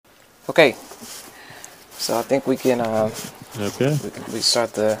Okay, so I think we can Okay. we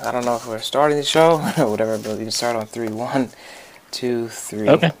start the. I don't know if we're starting the show or whatever, but we can start on three. One, two, three.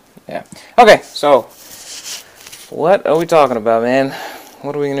 Okay. Yeah. Okay. So what are we talking about, man?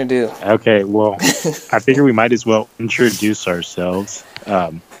 What are we gonna do? Okay. Well, I figure we might as well introduce ourselves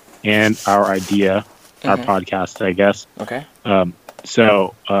and our idea, our Hmm. podcast, I guess. Okay. Um,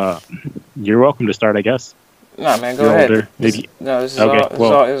 so you're welcome to start, I guess. No, man, go You're ahead. older, maybe. No, this is Okay. all.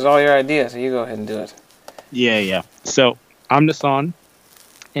 Well, This is all your idea. So you go ahead and do it. yeah. So I'm Nassan,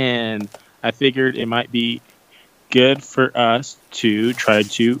 and I figured it might be good for us to try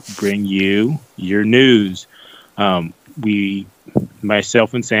to bring you your news. We,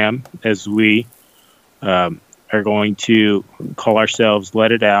 myself and Sam, as we are going to call ourselves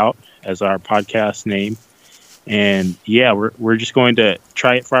Let It Out as our podcast name. And yeah, we're just going to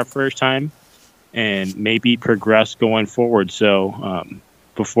try it for our first time and maybe progress going forward. So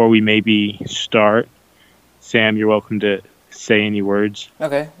before we maybe start, Sam, you're welcome to say any words.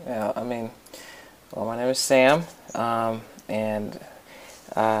 Okay. Yeah. I mean, well, my name is Sam, and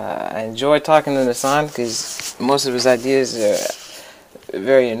I enjoy talking to Nassan because most of his ideas are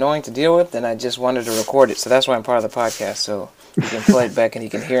very annoying to deal with, and I just wanted to record it. So that's why I'm part of the podcast, so he can play it back and he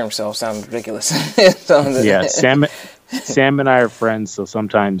can hear himself sound ridiculous. Yeah, Sam and I are friends, so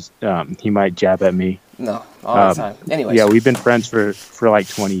sometimes he might jab at me. No, all the time. Anyways. Yeah, we've been friends for like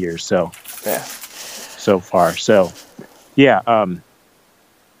 20 years, Yeah. so far. So, yeah.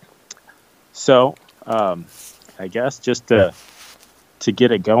 I guess just to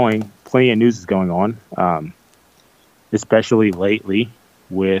get it going, plenty of news is going on, especially lately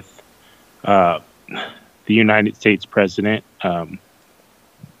with the United States president.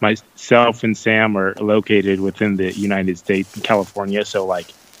 Myself and Sam are located within the United States in California, so like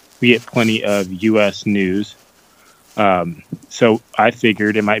we get plenty of U.S. news. So I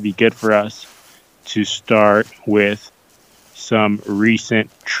figured it might be good for us to start with some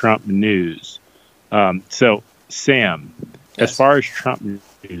recent Trump news. So Sam, Yes. as far as Trump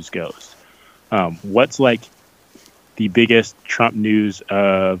news goes, what's like the biggest Trump news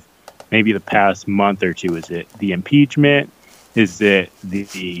of maybe the past month or two? Is it the impeachment? Is it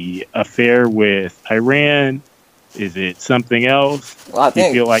the affair with Iran? Is it something else? Well, I Do you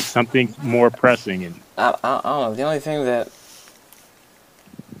think feel like something more pressing? And I don't know. The only thing that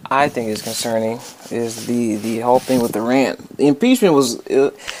I think is concerning is the whole thing with Iran. The impeachment was,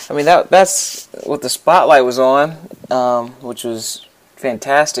 I mean, that's what the spotlight was on, which was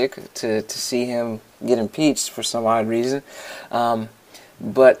fantastic to see him get impeached for some odd reason.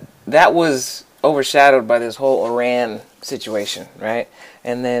 But that was overshadowed by this whole Iran situation, right?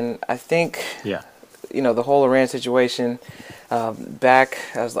 And then I think, yeah, the whole Iran situation,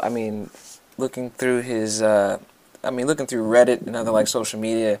 looking through his, looking through Reddit and other like social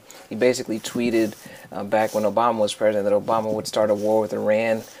media, he basically tweeted back when Obama was president that Obama would start a war with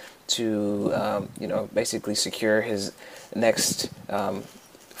Iran to, basically secure his next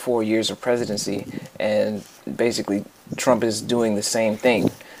 4 years of presidency, and basically Trump is doing the same thing.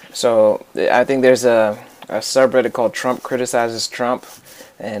 So I think there's a subreddit called Trump Criticizes Trump,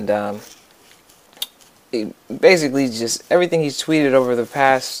 and basically just everything he's tweeted over the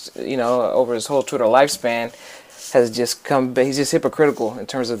past, over his whole Twitter lifespan has just he's just hypocritical in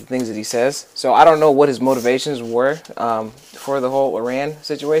terms of the things that he says. So I don't know what his motivations were for the whole Iran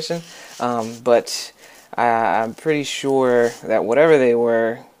situation, but I'm pretty sure that whatever they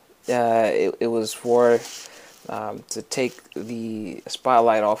were, it was for to take the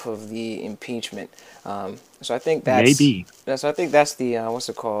spotlight off of the impeachment. So I think that's maybe So I think that's the what's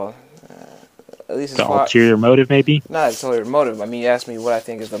it called? At least as the far ulterior motive, maybe. not totally motive. I mean, you asked me what I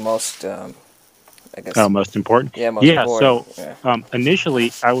think is the most, I guess, Oh, most important. most Yeah. important. So Yeah.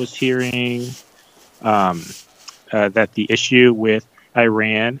 initially, I was hearing that the issue with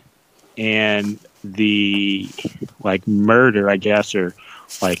Iran and the like murder, I guess, or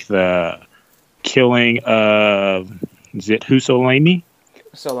like the killing of, is it Husseini?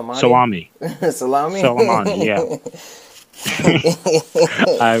 Soleimani. Salami. Salami. Soleimani, yeah.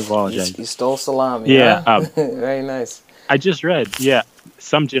 I apologize. You stole salami. Yeah, Huh? Very nice. I just read, yeah,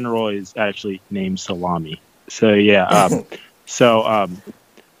 some general is actually named Salami. So, yeah.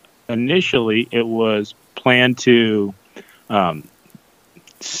 Initially, it was planned to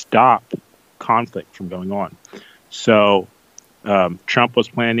stop conflict from going on. So, Trump was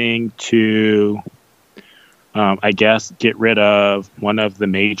planning to, I guess, get rid of one of the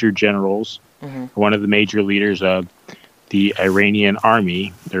major generals, one of the major leaders of the Iranian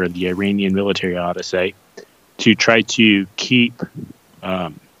army, or the Iranian military, I ought to say, to try to keep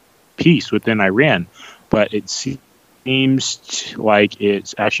peace within Iran. But it seems like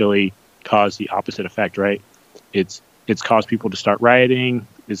it's actually caused the opposite effect, right? It's caused people to start rioting.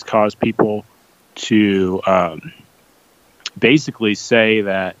 It's caused people to basically say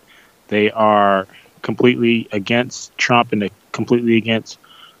that they are completely against Trump and completely against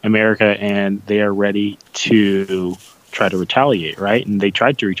America, and they are ready to try to retaliate, right? And they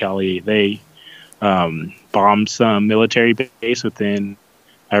tried to retaliate. They bombed some military base within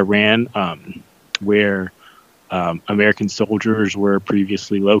Iran, where American soldiers were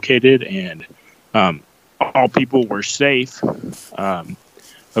previously located, and all people were safe,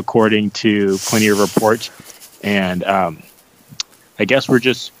 according to plenty of reports. And I guess we're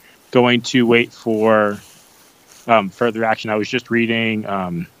just going to wait for further action. I was just reading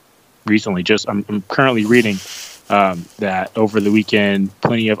recently, I'm currently reading that over the weekend,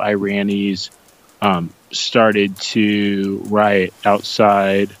 plenty of Iranis started to riot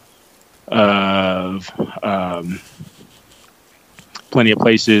outside of plenty of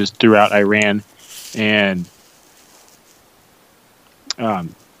places throughout Iran, and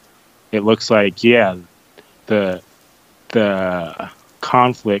it looks like the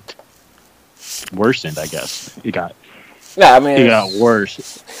conflict worsened. I guess it got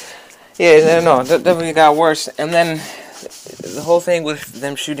worse. Yeah, no, definitely got worse. And then the whole thing with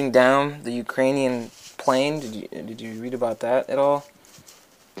them shooting down the Ukrainian plane. Did you read about that at all?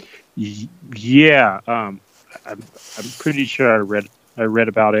 Yeah, I'm pretty sure I read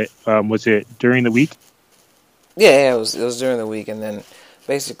about it. Was it during the week? Yeah, it was during the week, and then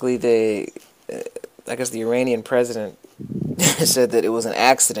basically I guess the Iranian president said that it was an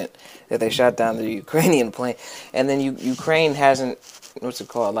accident that they shot down the Ukrainian plane, and then Ukraine hasn't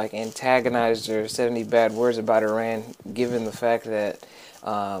like antagonized or said any bad words about Iran, given the fact that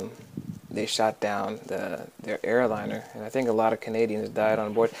they shot down their airliner, and I think a lot of Canadians died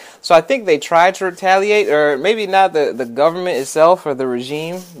on board. So I think they tried to retaliate, or maybe not the government itself or the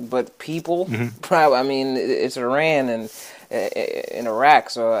regime, but people. Mm-hmm. Probably, I mean, it's Iran and in Iraq,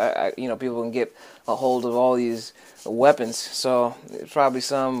 so people can get a hold of all these weapons. So it's probably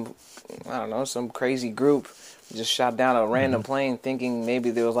some crazy group just shot down a random plane, thinking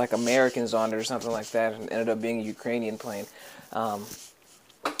maybe there was like Americans on it or something like that, and ended up being a Ukrainian plane.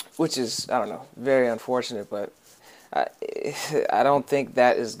 Which is, I don't know, very unfortunate, but I don't think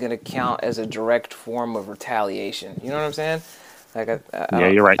that is going to count as a direct form of retaliation. You know what I'm saying? Like, yeah,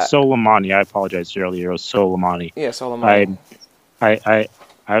 you're right. Soleimani. I apologize earlier. It was Soleimani. Yeah, Soleimani. I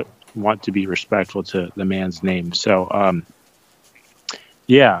want to be respectful to the man's name. So,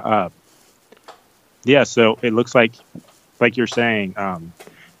 so it looks like you're saying,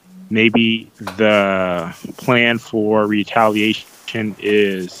 maybe the plan for retaliation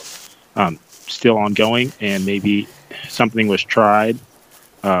is still ongoing, and maybe something was tried.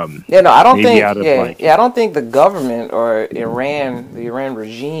 I don't think. I don't think the government or the Iran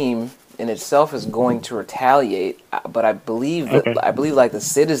regime in itself is going to retaliate. But I believe like the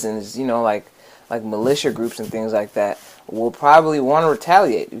citizens, like militia groups and things like that, will probably want to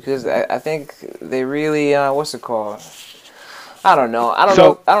retaliate, because I think they really what's it called? I don't know. I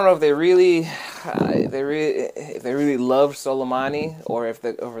don't know if they really love Soleimani, or if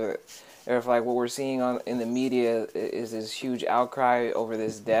like what we're seeing in the media is this huge outcry over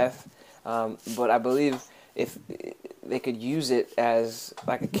this death. But I believe if they could use it as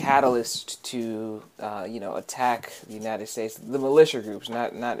like a catalyst to attack the United States, the militia groups,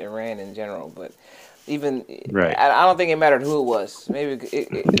 not Iran in general, but even right. I don't think it mattered who it was. Maybe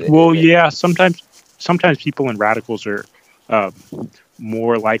sometimes people and radicals are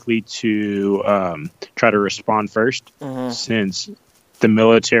more likely to try to respond first, since the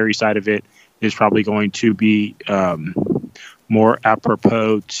military side of it is probably going to be more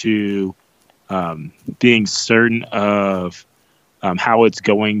apropos to being certain of how it's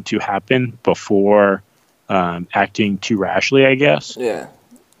going to happen before acting too rashly, I guess. Yeah,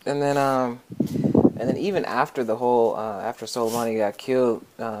 and then even after the whole after Soleimani got killed,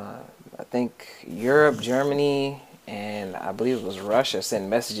 I think Europe, Germany, and I believe it was Russia sent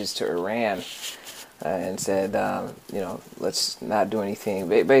messages to Iran and said, let's not do anything.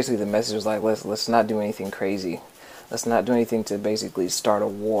 Basically, the message was like, let's not do anything crazy. Let's not do anything to basically start a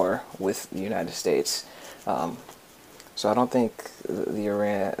war with the United States. So I don't think the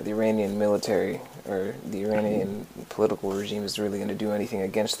Iranian military or the Iranian political regime is really going to do anything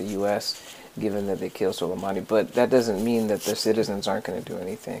against the U.S., given that they killed Soleimani. But that doesn't mean that their citizens aren't going to do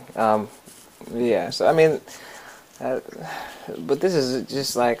anything. So I mean, but this is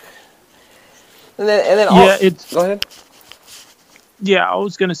just like, and then go ahead. Yeah, I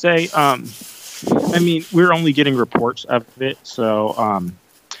was going to say, I mean, we're only getting reports of it, so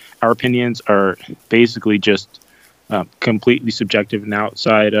our opinions are basically just completely subjective and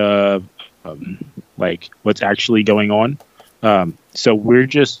outside of like what's actually going on. So we're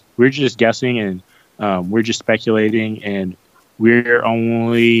just guessing, and we're just speculating, and we're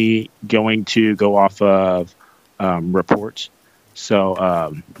only going to go off of reports.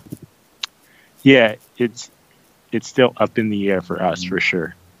 So yeah, it's still up in the air for us for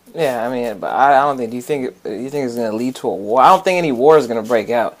sure. Yeah, I mean, but I don't think. Do you think it's going to lead to a war? I don't think any war is going to break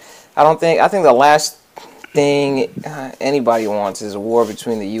out. I don't think. I think the last thing anybody wants is a war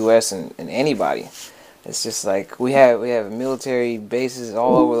between the U.S. and anybody. It's just like we have military bases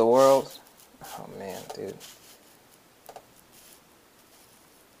all over the world. Oh man, dude.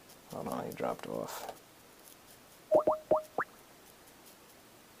 Hold on, he dropped off.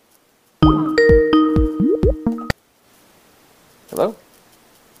 Hello?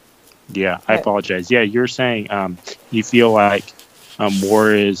 Yeah, I apologize. Yeah, you're saying you feel like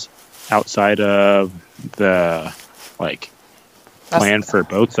war is outside of the like plan for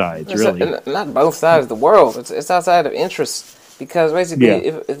both sides, really. Not both sides of the world. It's outside of interest because basically,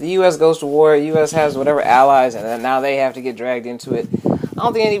 Yeah. if the U.S. goes to war, U.S. has whatever allies, and then now they have to get dragged into it. I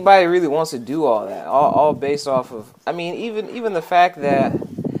don't think anybody really wants to do all that. All based off of. I mean, even the fact that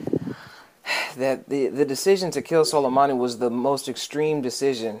the decision to kill Soleimani was the most extreme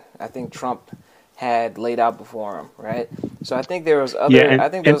decision I think Trump had laid out before him, right? So I think there was other Yeah, and, I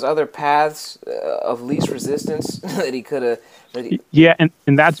think there and was other paths of least resistance that he could have. yeah,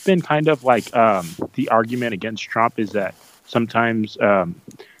 and that's been kind of like the argument against Trump is that sometimes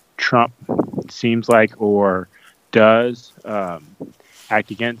Trump seems like or does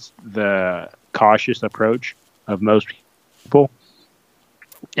act against the cautious approach of most people,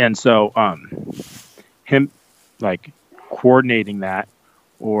 and so him like coordinating that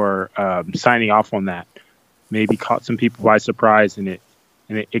or signing off on that maybe caught some people by surprise, and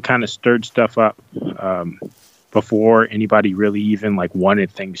it kind of stirred stuff up before anybody really even like wanted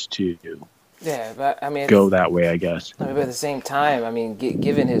things to Yeah, but I mean, go that way, I guess. but at the same time, I mean,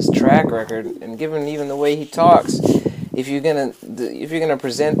 given his track record and given even the way he talks, if you're gonna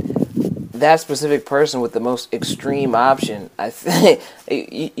present that specific person with the most extreme option, I think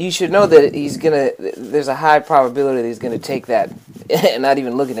you should know that he's gonna. There's a high probability that he's gonna take that and not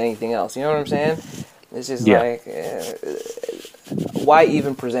even look at anything else. You know what I'm saying? It's just Yeah, like, why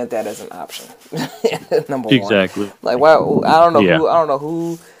even present that as an option? Number one, exactly. like, why? Yeah, I don't know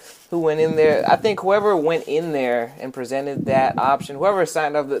who went in there. I think whoever went in there and presented that option, whoever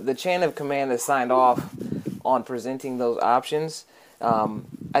signed off, the chain of command that signed off on presenting those options,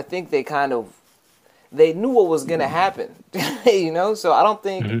 I think they knew what was gonna happen, you know. So I don't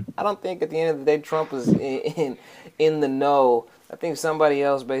think at the end of the day Trump was in the know. I think somebody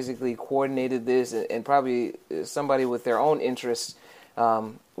else basically coordinated this, and probably somebody with their own interests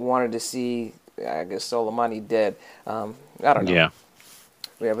wanted to see, I guess, Soleimani dead. I don't know. yeah,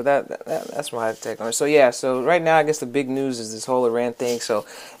 Yeah, but that's my take on it. So yeah, so right now I guess the big news is this whole Iran thing. So,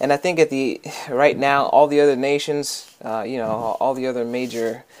 and I think right now all the other nations, all the other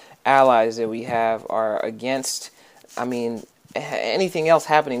major allies that we have are against. I mean, anything else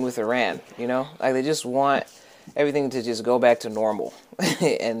happening with Iran. Like they just want everything to just go back to normal,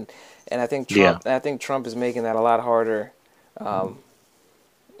 and I think yeah, Trump is making that a lot harder. Um,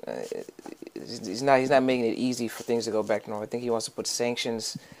 he's not making it easy for things to go back to normal. I think he wants to put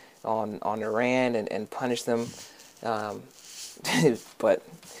sanctions on Iran and punish them, but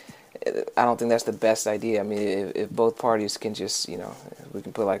I don't think that's the best idea. I mean, if both parties can just, we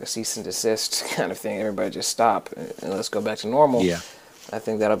can put like a cease and desist kind of thing, everybody just stop and let's go back to normal. yeah, I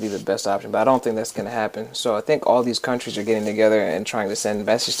think that'll be the best option, but I don't think that's going to happen. So I think all these countries are getting together and trying to send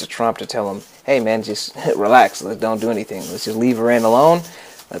messages to Trump to tell him, hey man, just relax, don't do anything. Let's just leave Iran alone,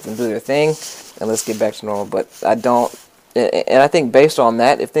 let them do their thing, and let's get back to normal. But and I think based on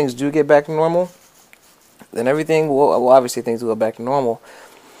that, if things do get back to normal, then everything will obviously things will go back to normal.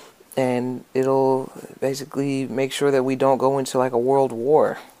 And it'll basically make sure that we don't go into like a world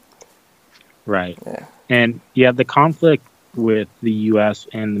war. right. Yeah. And yeah, the conflict with the U.S.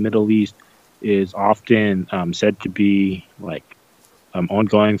 and the Middle East is often said to be like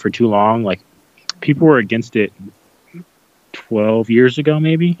ongoing for too long. Like people were against it 12 years ago,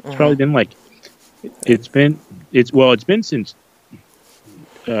 maybe. It's probably been like it's been since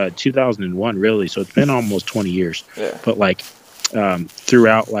 2001, really. So it's been almost 20 years. Yeah. But like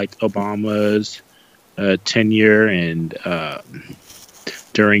throughout like Obama's tenure and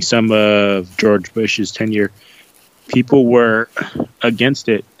during some of George Bush's tenure, people were against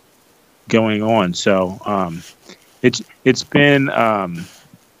it going on. So it's been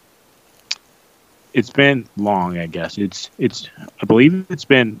long, I guess. I believe it's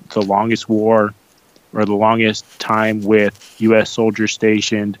been the longest war or the longest time with U.S. soldiers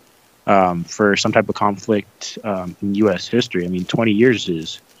stationed for some type of conflict in U.S. history. I mean, 20 years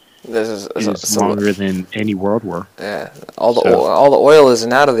This is longer than any world war. Yeah, So, all the oil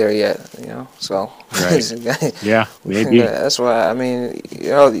isn't out of there yet, you know. So right. Yeah, maybe. that's why I mean, you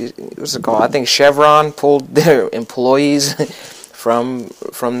know, what's it called? I think Chevron pulled their employees from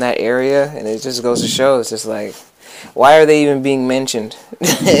that area, and it just goes to show it's just like, why are they even being mentioned?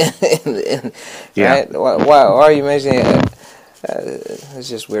 Yeah. Right? Why are you mentioning it? It's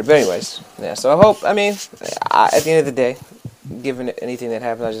just weird. But anyways, yeah. So I hope. I mean, at the end of the day, given anything that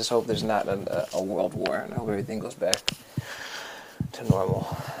happens, I just hope there's not a world war, and I hope everything goes back to normal.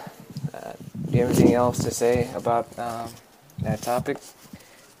 Do you have anything else to say about that topic?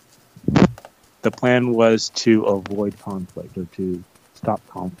 The plan was to avoid conflict or to stop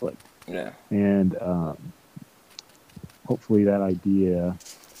conflict. Yeah. And hopefully that idea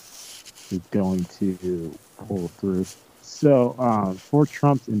is going to pull through. So for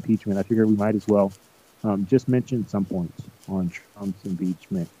Trump's impeachment, I figure we might as well just mention some points on Trump's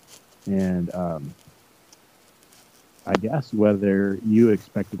impeachment. And I guess whether you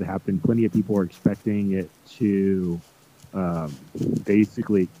expect it to happen, plenty of people are expecting it to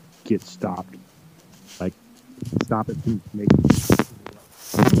basically get stopped. Like, stop it from making.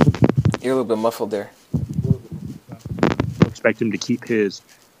 You're a little bit muffled there. Expect him to keep his.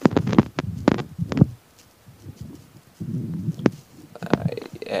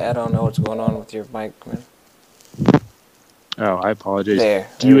 I don't know what's going on with your mic, man. Oh, I apologize. There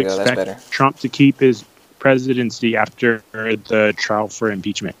Do you we go. That's expect better. Trump to keep his presidency after the trial for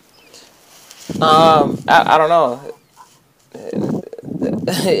impeachment? I don't know.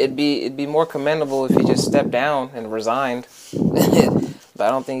 It'd be more commendable if he just stepped down and resigned. But I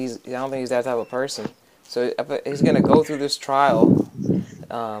don't think he's that type of person. So he's gonna go through this trial,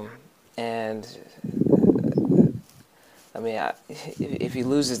 and I mean, if he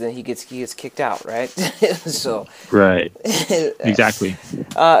loses, then he gets kicked out, right? So Right. Exactly.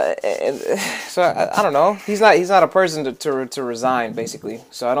 and so I don't know. He's not a person to resign, basically.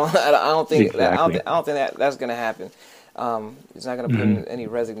 So I don't think Exactly. I don't think that's gonna happen. He's not gonna put in any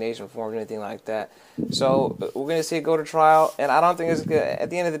resignation form or anything like that. So we're gonna see it go to trial, and I don't think it's gonna, at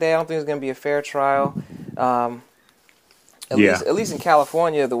the end of the day, I don't think it's gonna be a fair trial. At least in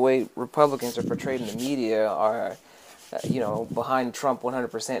California, the way Republicans are portrayed in the media are, behind Trump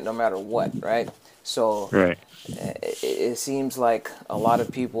 100% no matter what, right? So Right. it seems like a lot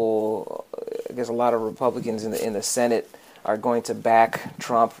of people, I guess a lot of Republicans in the Senate are going to back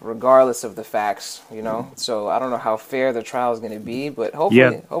Trump regardless of the facts, you know? So I don't know how fair the trial is going to be, but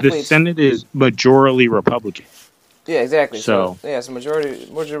hopefully The Senate is majority Republican. Yeah, exactly. So it's a majority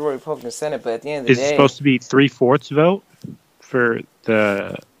Republican Senate, but at the end of the is it day, supposed to be 3/4 vote for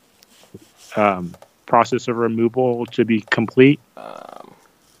the process of removal to be complete?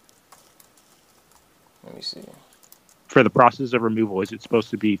 let me see. For the process of removal, is it supposed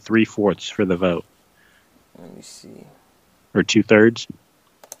to be 3/4 for the vote? Let me see. Or 2/3?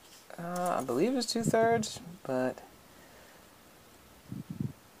 I believe it's 2/3, but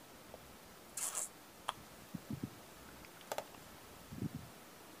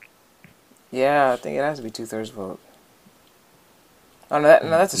yeah, I think it has to be 2/3 vote. Oh no,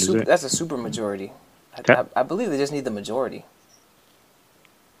 that's a super majority. I believe they just need the majority.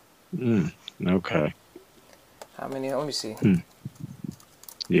 Okay. How many? Let me see.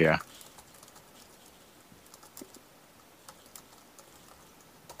 Yeah.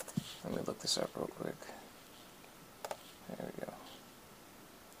 Let me look this up real quick. There we go.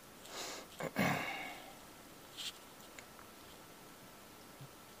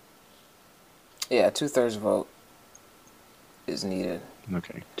 Yeah, 2/3 vote is needed.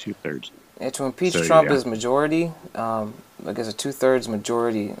 Okay, 2/3. And to impeach Trump is majority. I guess a 2/3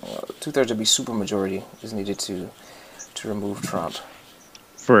 majority, 2/3 would be super majority is needed to remove Trump.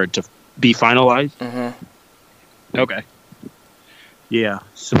 For it to be finalized? Mm-hmm. Okay. Yeah.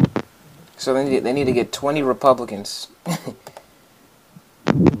 So they need to get 20 Republicans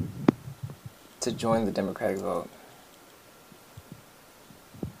to join the Democratic vote.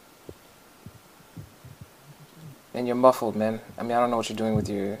 And you're muffled, man. I mean, I don't know what you're doing with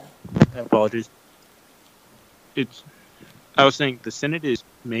your... Apologies. I was saying the Senate is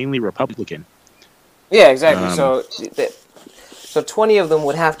mainly Republican. Yeah, exactly. So 20 of them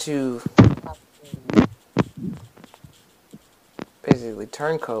would have to basically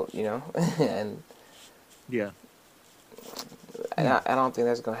turncoat, you know, and yeah, I don't think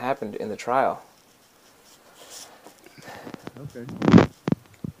that's going to happen in the trial. Okay.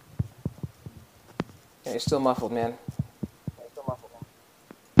 Yeah, you're still muffled, man.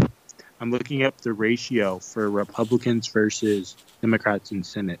 I'm looking up the ratio for Republicans versus Democrats in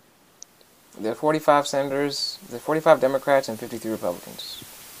Senate. There are 45 senators, there are 45 Democrats and 53 Republicans.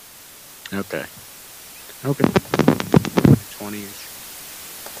 Okay. Okay. 20-ish.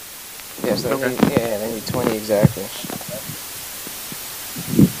 Yeah, so Okay. they need 20 exactly.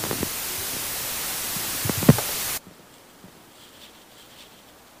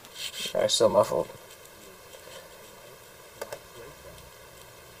 I'm still muffled.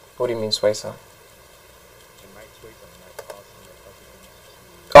 What do you mean sway some?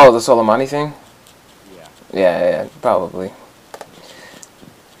 Oh, the Soleimani thing? Yeah. Yeah, probably.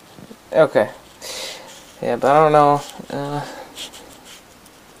 Okay. Yeah, but I don't know. Yeah,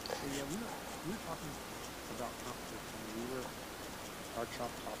 we were talking about competition. Our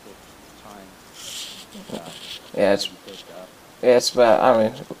top topic time. Yeah, Have you picked up? it's about. I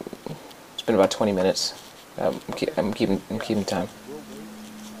mean, it's been about 20 minutes. I'm keeping time. We'll wait.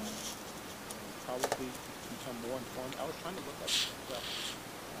 Probably become more informed. I was trying to look up some stuff,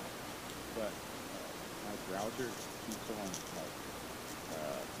 but my browser keeps on like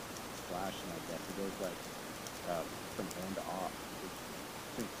flashing. I guess it goes like from on to off.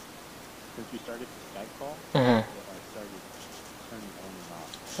 Since we started the Skype call, Mhm. I started turning on and off.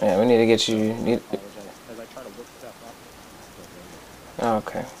 Yeah, we need to get you. I apologize. As I try to look stuff up, it's still going. Oh,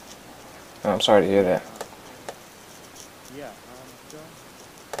 okay. Oh, I'm sorry to hear that. Yeah. So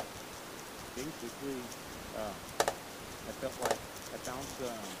basically, I felt like I found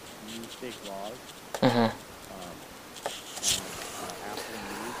some new state laws Mhm. on Apple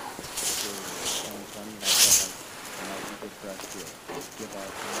News for 2020, and I felt like it might be good for us to give our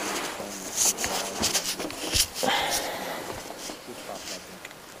opinion on some state laws and just talk about them.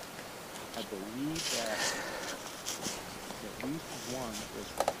 I believe that at least one was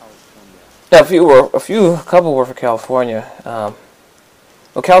for California. Yeah, a couple were for California.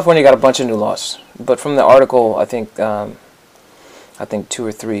 Well, California got a bunch of new laws, but from the article, I think 2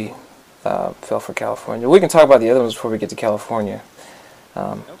 or 3 fell for California. We can talk about the other ones before we get to California.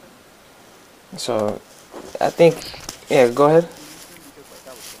 Okay. So, I think, yeah, go ahead.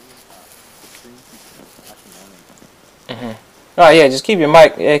 Oh yeah, just keep your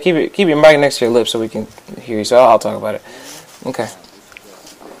mic. Yeah, keep your mic next to your lips so we can hear you. So I'll talk about it. Okay,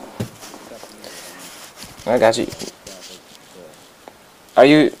 I got you. Are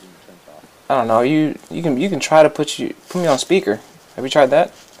you? I don't know. You can try to put me on speaker. Have you tried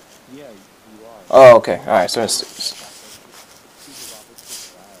that? Yeah, you are. Oh, okay. All right. So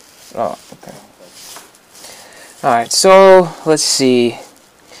oh, okay. All right. So let's see.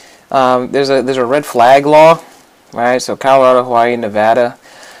 There's a red flag law, right? So Colorado, Hawaii, Nevada.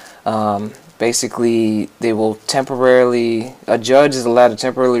 Basically, they will a judge is allowed to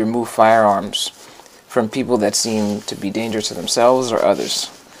temporarily remove firearms from people that seem to be dangerous to themselves or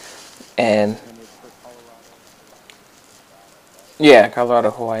others. And yeah, Colorado,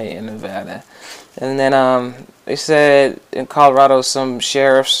 Hawaii, and Nevada. And then they said in Colorado some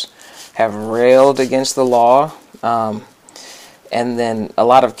sheriffs have railed against the law. And then a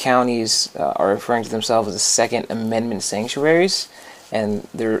lot of counties are referring to themselves as Second Amendment sanctuaries, and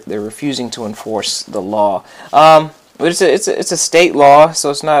they're refusing to enforce the law. But it's a state law, so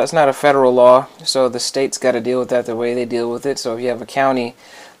it's not a federal law. So the state's got to deal with that the way they deal with it. So if you have a county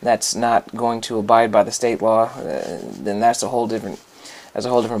that's not going to abide by the state law, then that's a whole different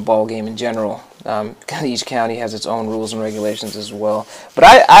ball game in general. Each county has its own rules and regulations as well. But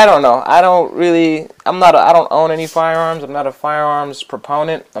I don't know. I don't own any firearms. I'm not a firearms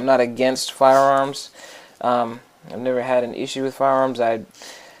proponent. I'm not against firearms. I've never had an issue with firearms. I've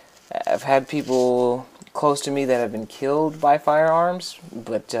had people close to me that have been killed by firearms,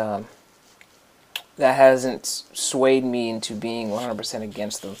 but that hasn't swayed me into being 100%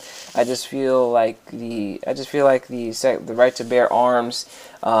 against them. I just feel like the right to bear arms.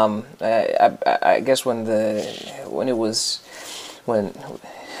 I guess when the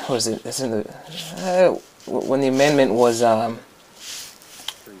amendment was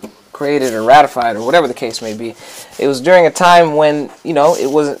created or ratified or whatever the case may be, it was during a time when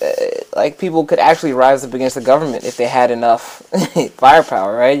it was like people could actually rise up against the government if they had enough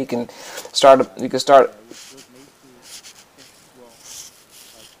firepower, right? You can start.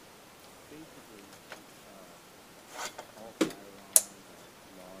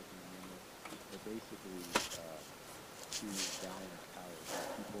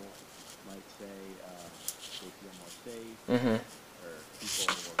 Mm-hmm.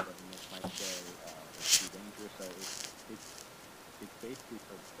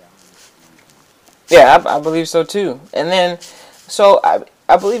 Yeah, I believe so too. And then, so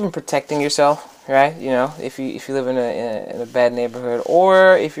I believe in protecting yourself. right? You know, if you live in a bad neighborhood,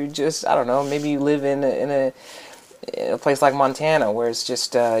 or if you just, I don't know, maybe you live in a place like Montana where it's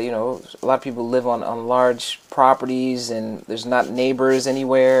just you know, a lot of people live on large properties and there's not neighbors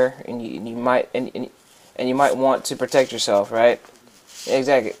anywhere, and you might and you might want to protect yourself, right?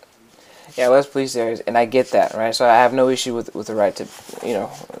 Exactly. Yeah, less police there, and I get that, right? So I have no issue with the right to, you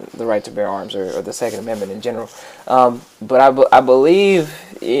know, the right to bear arms, or the Second Amendment in general. But I believe,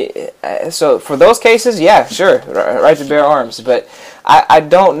 so for those cases, yeah, sure, right to bear arms. But I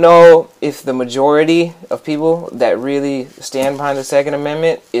don't know if the majority of people that really stand behind the Second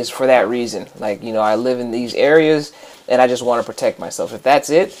Amendment is for that reason. Like, you know, I live in these areas and I just want to protect myself. If that's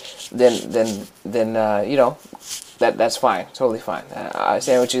it, then you know, that's fine, totally fine. I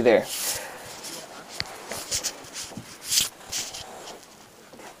stand with you there.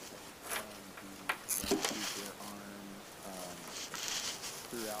 Like to bear arms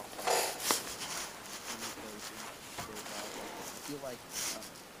throughout like any place, any state, right? Like I feel like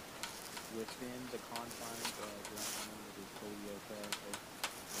within the confines of your own home, it is totally okay,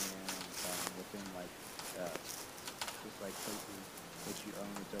 and within like uh, just like places that you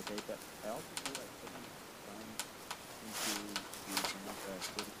own, it's okay. But I also feel like putting guns into the hands of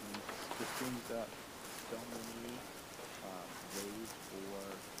citizens just brings up so many ways for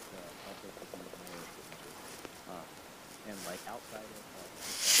the public to be more dangerous. Um, and like outside of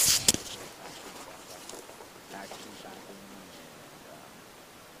just like natural actions that like accidents happen and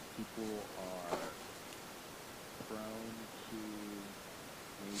people are prone to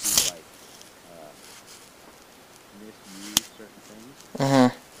maybe like uh, misuse certain things Hmm.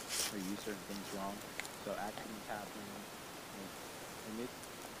 or use certain things wrong. So accidents happen, and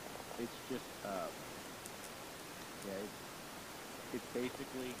it's just yeah, it's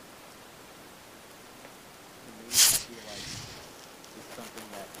basically, to me, I feel like it's something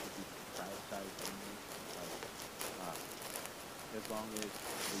that should be privatized only. Like um, as long as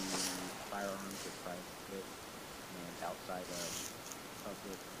the firearms are private and outside of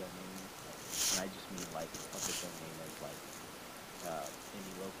public domain, and I just mean like public domain as like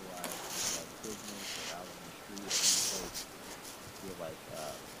any localized like business or out on the street or any place. I feel like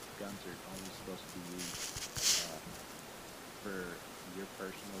guns are only supposed to be used uh, for your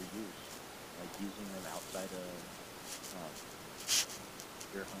personal use, like using them outside of um,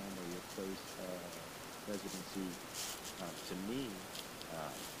 your home or your place of residency. To me,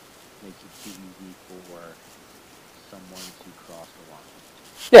 um, makes it too easy for someone to cross the line.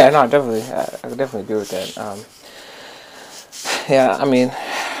 Yeah, no, definitely. I definitely agree with that. Yeah, I mean,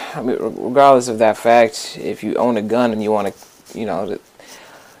 regardless of that fact, if you own a gun and you want to, you know,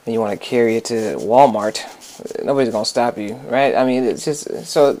 and you want to carry it to Walmart, nobody's gonna stop you, right? I mean, it's just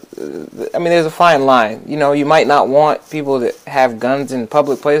so. I mean, there's a fine line. You know, you might not want people to have guns in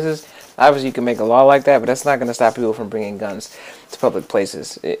public places. Obviously, you can make a law like that, but that's not going to stop people from bringing guns to public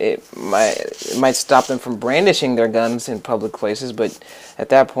places. It might stop them from brandishing their guns in public places, but at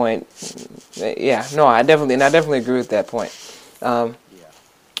that point, yeah, no, I definitely agree with that point. Um, Yeah.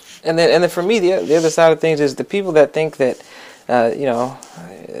 and then for me, the other side of things is the people that think that, you know,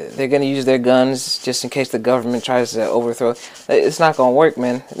 they're going to use their guns just in case the government tries to overthrow. It's not going to work,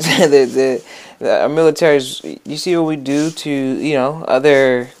 man. Our militaries, you see what we do to, you know,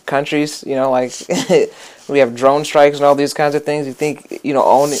 other countries, you know, like we have drone strikes and all these kinds of things. You think, you know,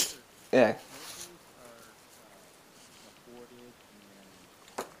 own it. Yeah. Militaries are afforded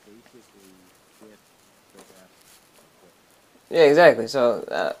and basically gift the best equipment. Yeah, exactly. So,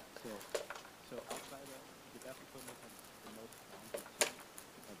 So, so outside of the best equipment and the most quantity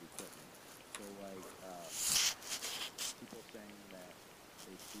of equipment. So, like people saying that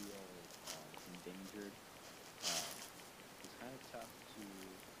they feel endangered, um, it's kind of tough to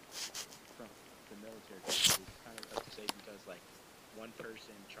from the military perspective. It's kind of tough to say because like one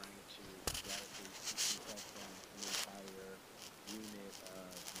person trying to radically disinfect from an entire unit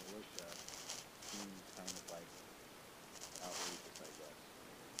of militia seems kind of like outrageous, I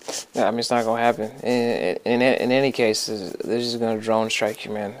guess. yeah, I mean, it's not gonna happen. In any case, they're just gonna drone strike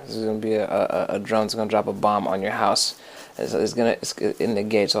you, man. This is gonna be a drone that's gonna drop a bomb on your house. It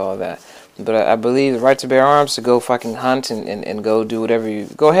negates all of that. But I believe the right to bear arms, to go fucking hunt and go do whatever you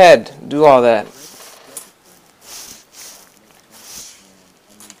go ahead, do all that. Registering makes sense, and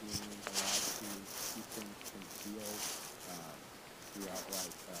only being allowed to keep things concealed throughout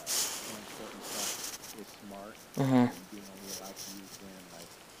like transport and stuff is smart, Hmm. and being only allowed to use them like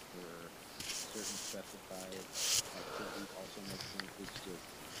for certain specified activities also makes sense. It's just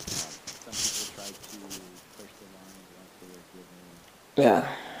some people try to push the lines once they are given Yeah.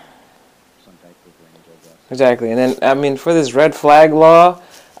 some type of range, I guess. Exactly. And then, I mean, for this red flag law,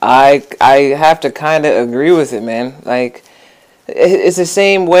 I have to kind of agree with it, man. Like, it's the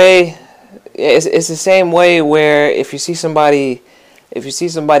same way. It's the same way where if you see somebody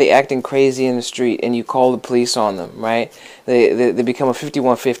acting crazy in the street and you call the police on them, right? They become a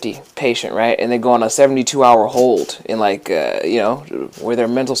 5150 patient, right? And they go on a 72-hour hold in like where their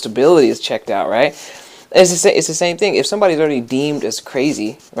mental stability is checked out, right? It's the same thing. If somebody's already deemed as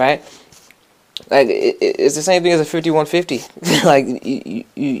crazy, right? Like it's the same thing as a 5150. Like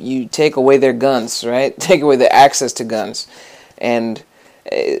you take away their guns, right? Take away their access to guns, and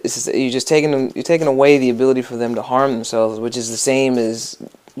you're taking away the ability for them to harm themselves, which is the same as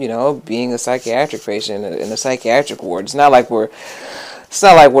being a psychiatric patient in a psychiatric ward. It's not like we're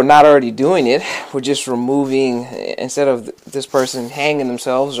not already doing it. We're just removing, instead of this person hanging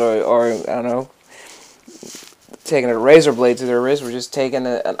themselves or I don't know, taking a razor blade to their wrist, we're just taking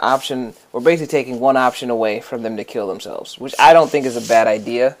an option. We're basically taking one option away from them to kill themselves, which I don't think is a bad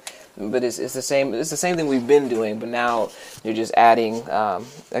idea. But it's the same. It's the same thing we've been doing, but now you're just adding, I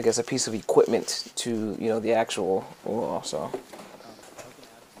guess, a piece of equipment to the actual law. So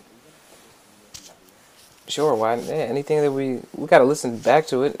sure, why? Yeah, anything that we got to listen back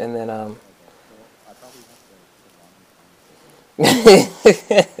to it, and then are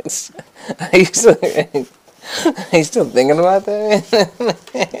you still are you still thinking about that?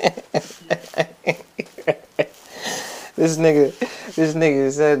 This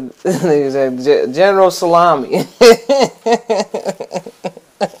nigga said General Salami.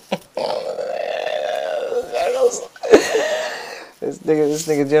 This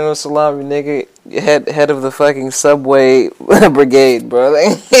nigga General Salami, nigga, head of the fucking subway brigade, bro.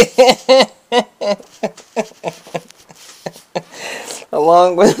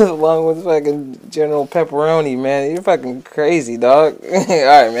 along with fucking General Pepperoni, man. You're fucking crazy, dog. All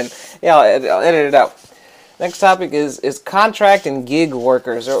right, man. Yeah, I'll edit it out. Next topic is contract and gig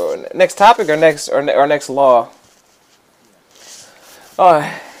workers. Or next topic or next law.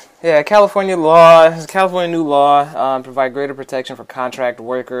 Oh, yeah, California new law provide greater protection for contract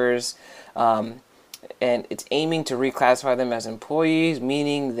workers, and it's aiming to reclassify them as employees,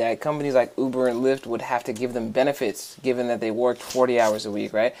 meaning that companies like Uber and Lyft would have to give them benefits given that they worked 40 hours a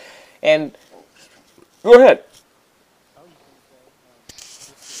week, right? And go ahead.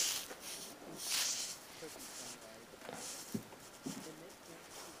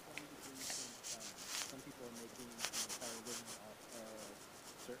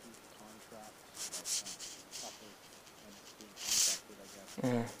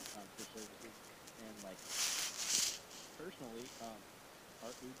 Mm.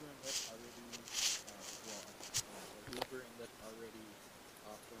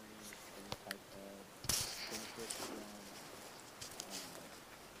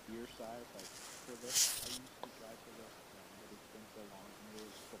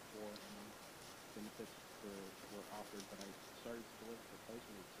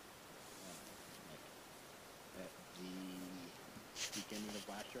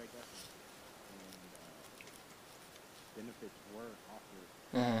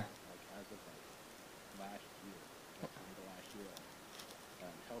 Mm.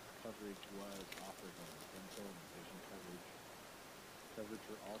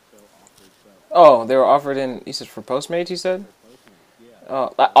 Oh, they were offered in. You said for Postmates. You said.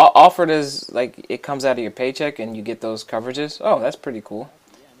 Oh, offered as like it comes out of your paycheck and you get those coverages. Oh, that's pretty cool.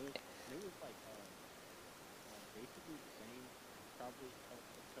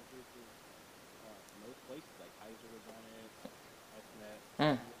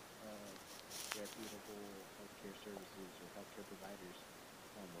 Mm.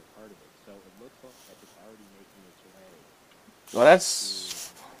 Well,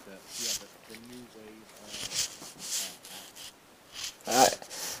 that's. I,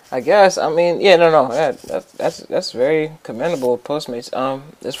 I guess. I mean, yeah, no. That's very commendable, Postmates.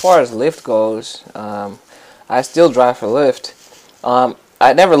 As far as Lyft goes, I still drive for Lyft.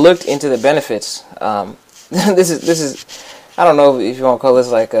 I never looked into the benefits. This is. I don't know if you want to call this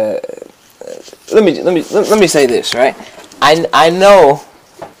like a. Let me say this, right. I know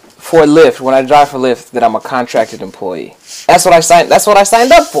for Lyft, when I drive for Lyft, that I'm a contracted employee. That's what I signed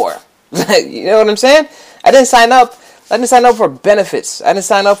up for. You know what I'm saying? I didn't sign up for benefits. I didn't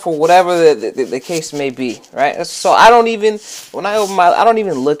sign up for whatever the case may be, right? So I don't even I don't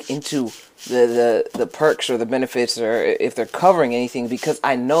even look into the perks or the benefits or if they're covering anything, because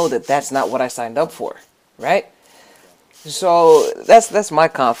I know that that's not what I signed up for, right? So that's my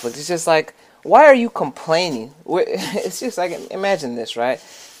conflict. It's just like, why are you complaining? It's just like, imagine this, right?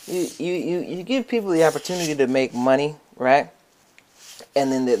 You give people the opportunity to make money, right?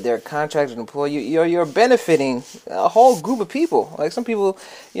 and then they're a contracted employee. You're benefiting a whole group of people. Like some people,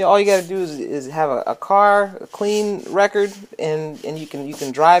 all you got to do is have a car, a clean record, and you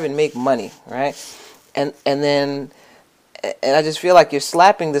can drive and make money, right? And then and I just feel like you're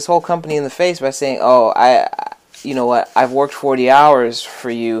slapping this whole company in the face by saying, "Oh, you know what? I've worked 40 hours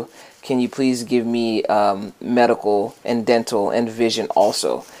for you. Can you please give me medical and dental and vision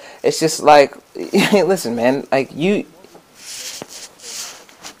also?" It's just like, listen, man. Like you,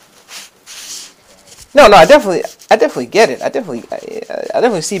 no, I definitely get it. I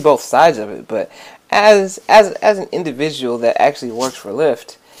definitely see both sides of it. But as an individual that actually works for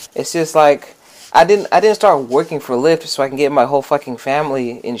Lyft, it's just like I didn't start working for Lyft so I can get my whole fucking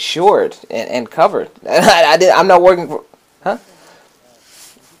family insured and covered. I'm not working for, huh?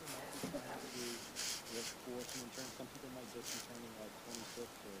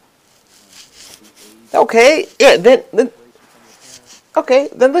 Okay, yeah. Then okay,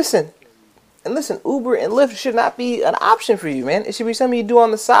 then listen. And listen, Uber and Lyft should not be an option for you, man. It should be something you do on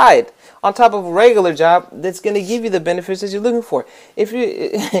the side, on top of a regular job that's going to give you the benefits that you're looking for. If you,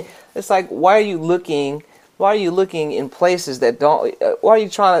 it's like, why are you looking? Why are you looking in places that don't? Why are you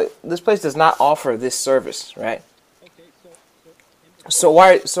trying to? This place does not offer this service, right? So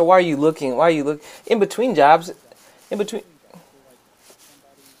why are you looking? Why are you look in between jobs? In between.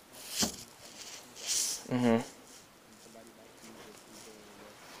 Hmm.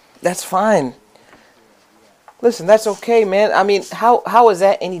 That's fine. Listen, that's okay, man. I mean, how is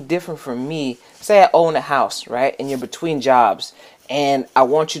that any different from me? Say I own a house, right? And you're between jobs, and I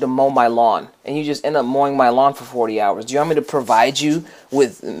want you to mow my lawn, and you just end up mowing my lawn for 40 hours. Do you want me to provide you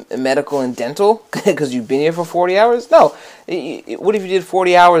with medical and dental because you've been here for 40 hours? No. What if you did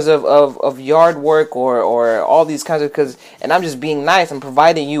 40 hours of yard work or all these kinds of, and I'm just being nice. I'm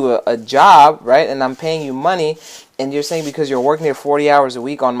providing you a job, right? And I'm paying you money, and you're saying because you're working here 40 hours a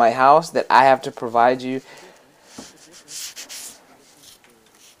week on my house that I have to provide you.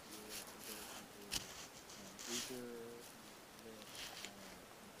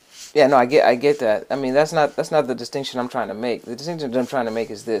 Yeah, no, I get that. I mean, that's not the distinction I'm trying to make. The distinction that I'm trying to make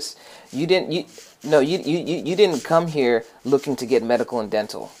is this: you didn't you no you didn't come here looking to get medical and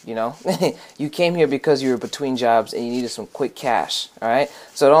dental. You came here because you were between jobs and you needed some quick cash. All right,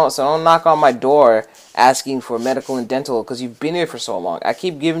 so don't knock on my door asking for medical and dental because you've been here for so long. I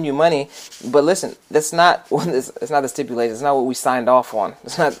keep giving you money, but listen, that's not it's not the stipulation. It's not what we signed off on.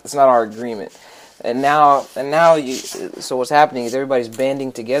 It's not our agreement. And now you. So what's happening is everybody's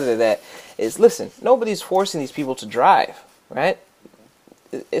banding together. That is, listen. Nobody's forcing these people to drive, right?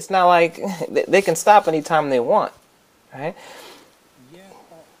 It's not like they can stop anytime they want, right?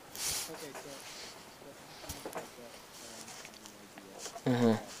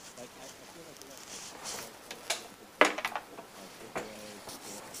 Hmm.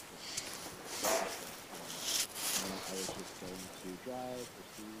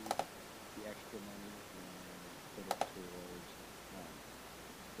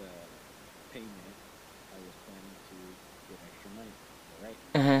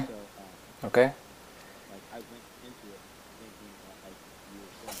 Hmm. Okay.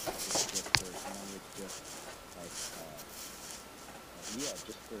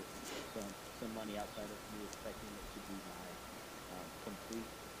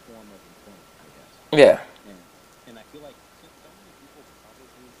 Yeah.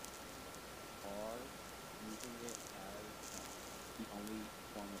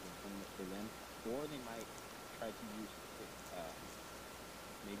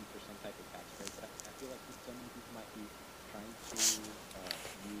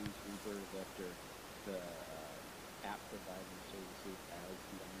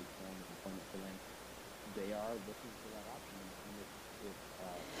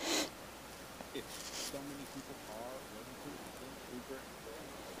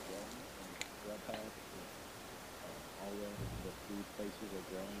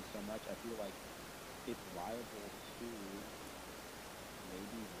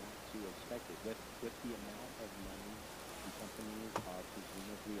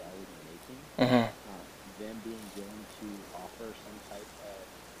 Hmm.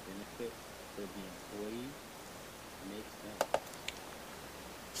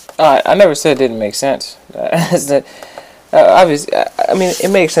 I never said it didn't make sense. Obviously, I mean, it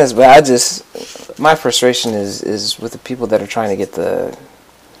makes sense, but my frustration is with the people that are trying to get the.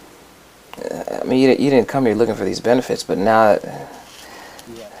 I mean, you didn't come here looking for these benefits, but now.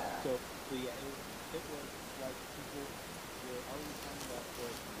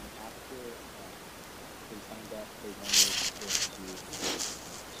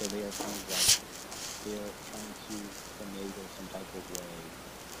 they're trying to finagle some type of way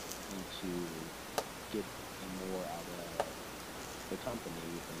into getting more out of the company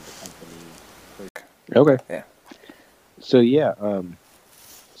within the company. Okay. Yeah. So yeah,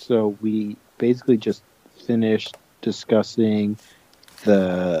 so we basically just finished discussing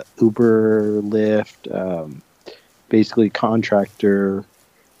the Uber, Lyft, basically contractor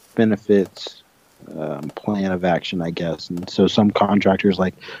benefits plan of action, I guess. And so some contractors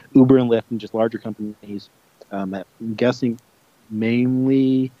like Uber and Lyft and just larger companies, I'm guessing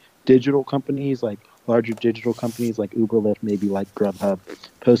mainly digital companies, like larger digital companies like Uber, Lyft, maybe like Grubhub,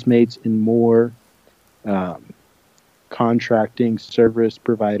 Postmates, and more um, contracting service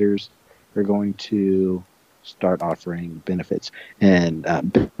providers are going to start offering benefits. And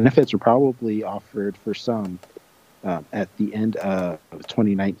benefits are probably offered for some at the end of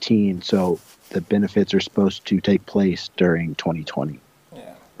 2019. So the benefits are supposed to take place during 2020,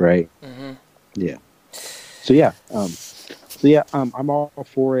 Yeah. right? Mm-hmm. Yeah. So yeah. I'm all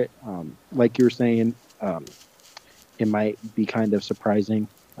for it. Like you were saying, it might be kind of surprising,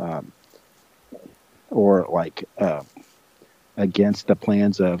 um, or like against the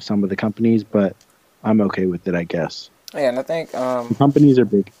plans of some of the companies, but I'm okay with it, I guess. Yeah, and I think The companies are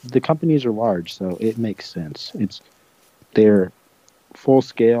big. The companies are large, so it makes sense. It's they're full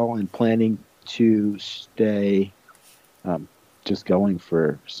scale and planning to stay um, just going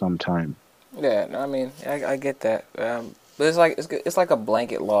for some time. yeah, no, I mean, I get that. But it's like a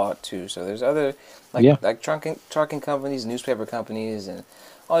blanket law too. So there's other Yeah, trucking companies, newspaper companies, and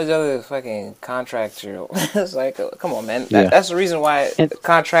all these other fucking contractor. It's like, come on, man. yeah, That's the reason why and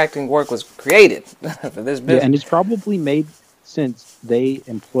contracting work was created for this yeah, business. and it's probably made since they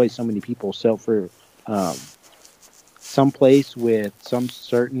employ so many people. So for um, some place with some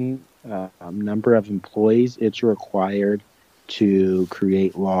certain number of employees, it's required to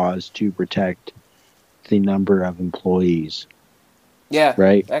create laws to protect the number of employees, Yeah,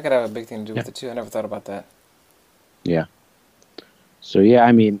 right? that could have a big thing to do Yeah. with it too. I never thought about that. Yeah. So yeah,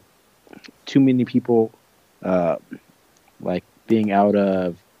 I mean, too many people uh, like being out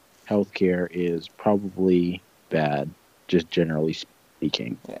of healthcare is probably bad, just generally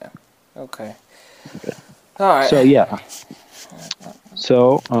speaking. Yeah. Okay. Okay. All right. So yeah.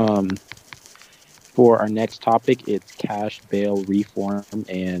 So for our next topic, it's cash bail reform,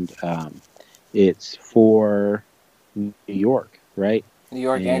 and it's for New York, right? New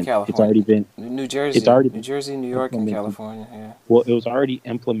York and And California. it's already New been Jersey, New York, and implemented. California. Yeah. Well, it was already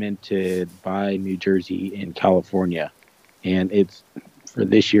implemented by New Jersey and California, and it's for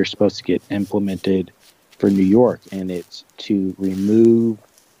this year supposed to get implemented for New York, and it's to remove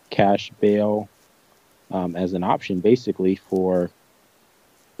cash bail as an option, basically for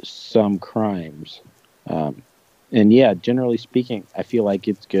some crimes. Um, and yeah, generally speaking, I feel like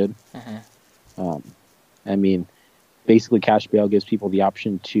it's good. Mm-hmm. Um, I mean, basically, cash bail gives people the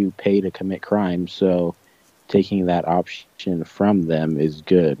option to pay to commit crimes, so taking that option from them is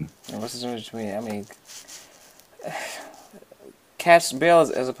good. And what's the difference between? I mean, cash bail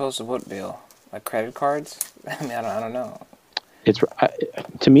as opposed to what bail? Like credit cards? I mean, I don't know. It's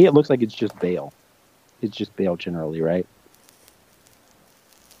to me, it looks like it's just bail. It's just bail generally, right?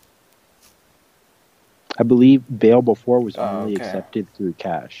 I believe bail before was Oh, only okay. accepted through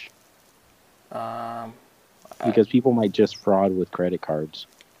cash Um, I, because people might just fraud with credit cards.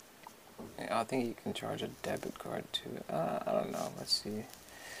 I think you can charge a debit card too. I don't know. Let's see.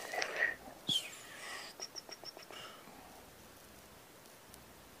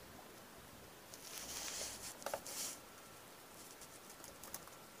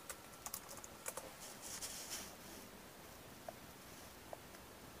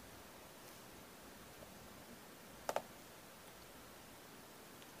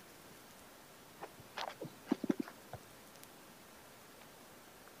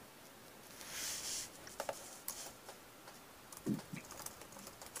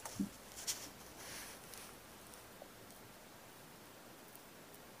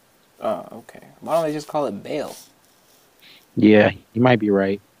 Oh, okay. Why don't they just call it bail? Yeah, you might be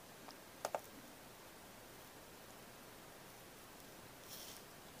right.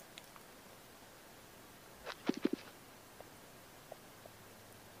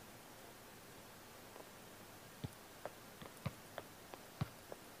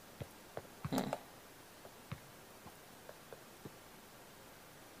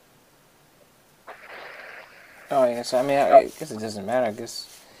 Oh, yeah. So I mean, I guess it doesn't matter. I guess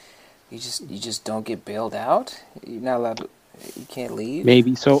you just don't get bailed out. You're not allowed to. You can't leave.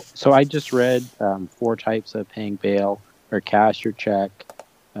 Maybe so. So I just read four types of paying bail: or cash or check,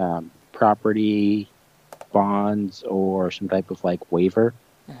 property, bonds, or some type of like waiver.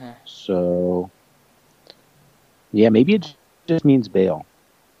 Mm-hmm. So Yeah, maybe it just means bail.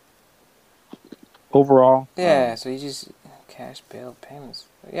 Overall, Yeah, so you just cash bail payments.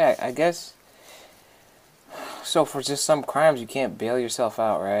 Yeah, I guess. So for just some crimes, you can't bail yourself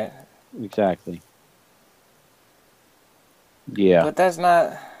out, right? exactly. Yeah. But that's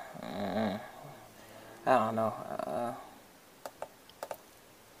not. Uh, I don't know.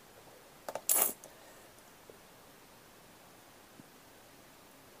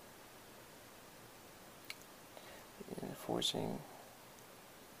 Enforcing.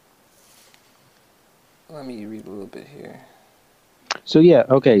 Let me read a little bit here. So yeah,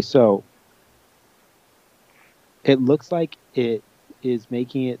 okay. So it looks like it is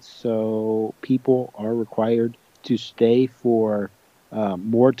making it so people are required to stay for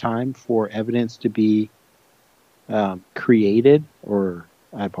more time for evidence to be created, or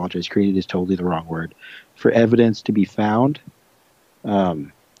I apologize, created is totally the wrong word, for evidence to be found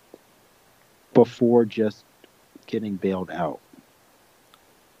um, before just getting bailed out.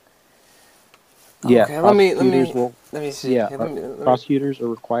 Yeah, Okay, let me see. yeah, Here, let me prosecutors are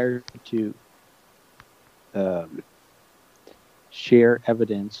required to um, share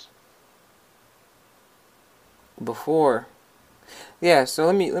evidence. before. Yeah, so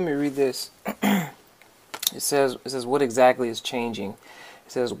let me read this. It says what exactly is changing.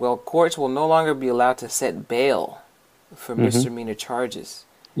 It says, well, courts will no longer be allowed to set bail for Hmm. misdemeanor charges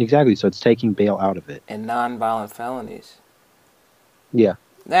Exactly, so it's taking bail out of it. and non-violent felonies. Yeah,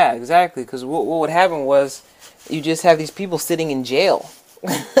 Yeah, exactly. Because what would happen was you just have these people sitting in jail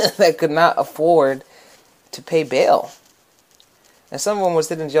that could not afford to pay bail, and some of them would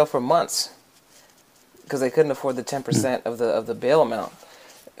sit in jail for months because they couldn't afford the 10% of the bail amount.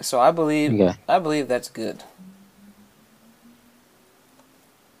 So okay. I believe that's good.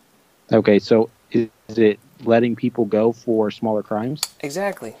 Okay, so is it letting people go for smaller crimes?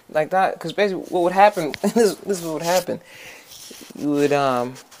 Exactly, like that. Because basically, what would happen? This is what would happen. You would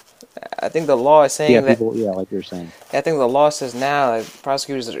I think the law is Yeah, saying that. people, yeah, like you're saying. I think the law says now that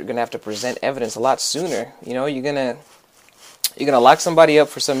prosecutors are going to have to present evidence a lot sooner. You know, you're gonna lock somebody up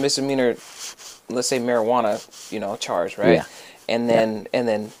for some misdemeanor, let's say marijuana, charge, right? Yeah, And yeah,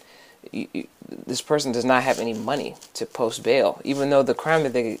 then this person does not have any money to post bail, even though the crime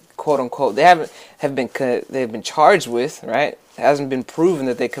that they quote unquote they've been charged with, right, hasn't been proven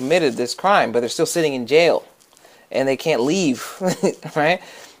that they committed this crime, but they're still sitting in jail and they can't leave, right?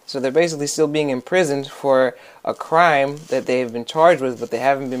 So they're basically still being imprisoned for a crime that they've been charged with, but they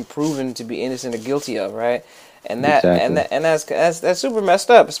haven't been proven to be innocent or guilty of, right? exactly. That's super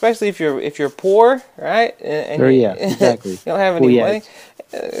messed up, especially if you're poor, right? And Or you, yeah, you exactly. don't have any Well, yeah, money.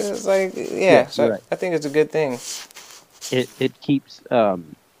 it's It's like, yeah, yeah. you're So right. I think it's a good thing. It it keeps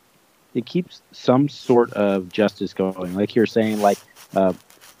some sort of justice going. Like you're saying, like uh,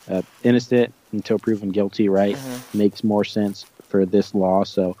 innocent until proven guilty, right? Hmm. Makes more sense for this law.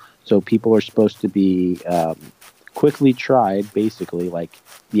 So people are supposed to be quickly tried. Basically, like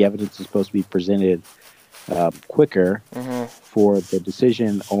the evidence is supposed to be presented quicker Hmm. for the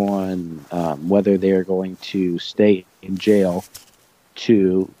decision on whether they're going to stay in jail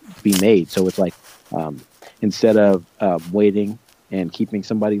to be made. So it's like instead of waiting and keeping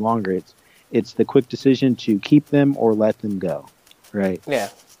somebody longer, it's the quick decision to keep them or let them go, right? Yeah,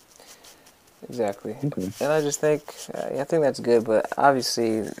 exactly. Okay. And I just think, I think that's good, but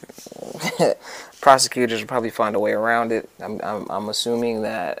obviously, prosecutors will probably find a way around it. I'm assuming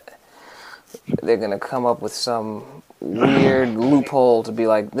that they're gonna come up with some weird loophole to be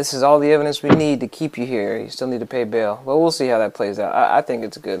like, this is all the evidence we need to keep you here. You still need to pay bail, but we'll see how that plays out. I think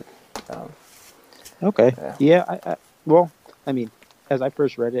it's good. Um, Okay. yeah, Yeah. Well, I mean, as I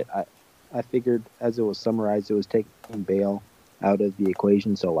first read it, I figured as it was summarized, it was taking bail out of the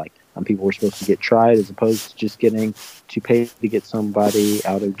equation. So like, people were supposed to get tried as opposed to just getting to pay to get somebody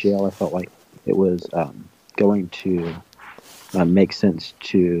out of jail. I felt like it was going to make sense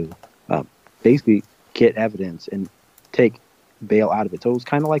to um, basically get evidence and take bail out of it. So it was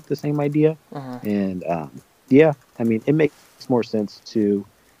kind of like the same idea. hmm, And yeah, I mean, it makes more sense to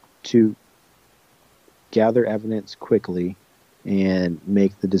gather evidence quickly and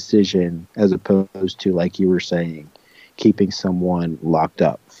make the decision as opposed to, like you were saying, keeping someone locked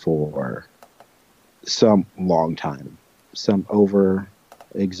up for some long time, some over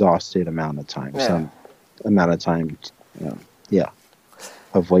exhausted amount of time, yeah. some amount of time, yeah,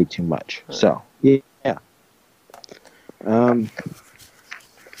 of way too much. So yeah, um,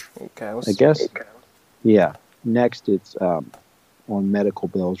 Okay. I guess yeah. Next, it's on medical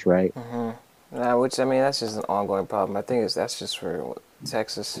bills, right? Hmm. Which I mean, that's just an ongoing problem. I think that's just for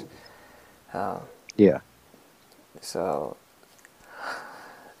Texas. Uh, Yeah, so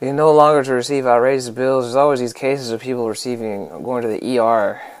You're no longer to receive outrageous bills. There's always these cases of people going to the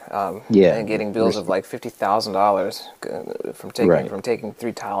ER Yeah, and getting bills of like $50,000 from right. taking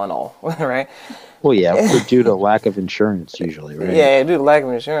 3 Tylenol, right? Well, yeah, for due to lack of insurance, usually, right? Yeah, due to lack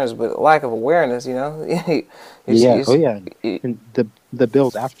of insurance, but lack of awareness, you know. Yeah. Oh, yeah. You- And the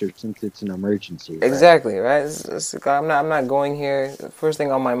bills after, since it's an emergency, right? exactly, right? I'm not going here. The first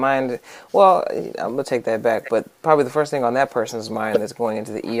thing on my mind, well, I'm gonna take that back, but probably the first thing on that person's mind that's going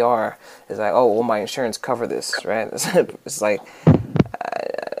into the ER is like, oh, will my insurance cover this, right? It's like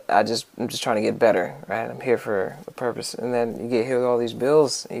I'm just trying to get better, right? I'm here for a purpose, and then you get hit with all these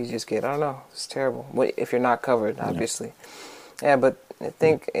bills, and you just get, I don't know, it's terrible. If you're not covered, Yeah. obviously. Yeah, but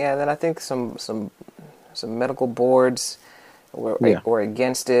then I think some medical boards Yeah. were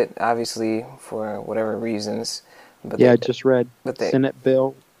against it, obviously for whatever reasons. But Yeah, they, I just read but they, Senate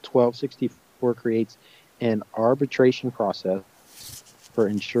Bill 1264 creates an arbitration process for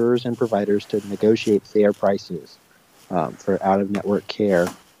insurers and providers to negotiate fair prices for out of network care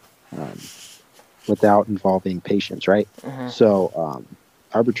um, without involving patients, right? So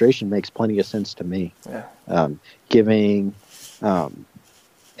arbitration makes plenty of sense to me. yeah, Giving um,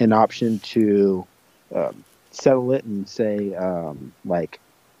 an option to settle it and say, um,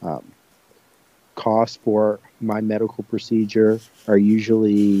 costs for my medical procedure are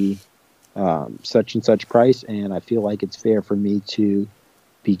usually such and such price, and I feel like it's fair for me to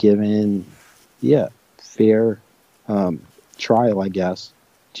be given, yeah, fair trial, I guess,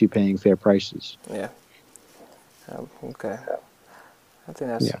 to paying fair prices. yeah. Okay,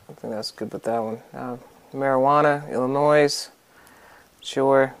 Yeah. I think that's good with that one. Marijuana, Illinois.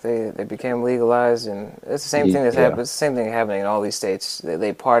 Sure, they became legalized, and it's the same thing that's Yeah. happening. It's the same thing happening in all these states.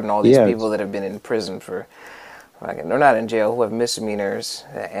 They pardon all these Yeah, people that have been in prison for, like, they're not in jail, who have misdemeanors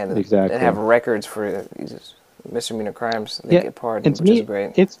and exactly. have records for these misdemeanor crimes. They Yeah, get and pardoned, to which is me,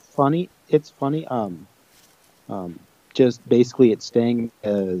 great. it's funny. It's funny. Just basically, it's staying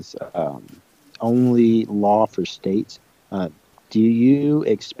as only law for states. Uh, do you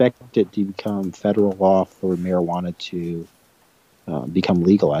expect it to become federal law for marijuana to become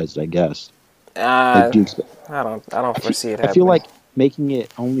legalized? I guess. Like, Uh, do you expect, I don't foresee it I feel happening. like making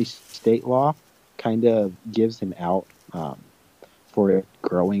it only state law kind of gives an out for it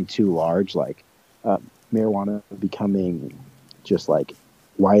growing too large, like marijuana becoming just like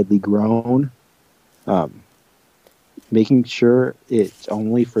widely grown. Um, Making sure it's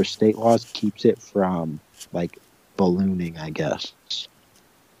only for state laws keeps it from like ballooning, I guess,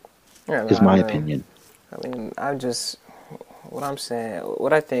 Yeah, no, is my opinion. I mean,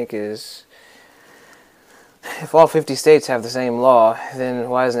 what I think is, if all 50 states have the same law, then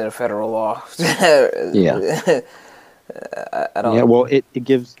why isn't it a federal law? Yeah. I Yeah, don't. well, it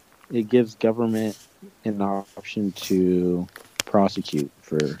gives government an option to prosecute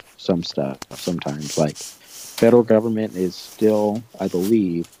for some stuff sometimes. Like federal government is still, I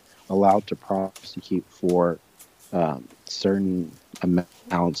believe, allowed to prosecute for certain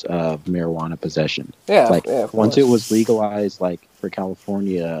amounts of marijuana possession. Yeah, Like yeah, of once it course. was legalized, like for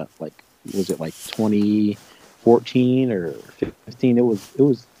California, like was it like 2014 or 15?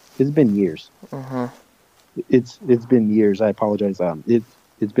 It's been years. Hmm. It's been years. I apologize.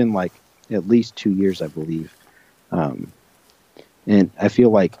 It's been like at least 2 years, I believe. Um, and I feel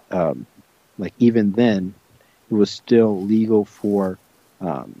like even then, it was still legal for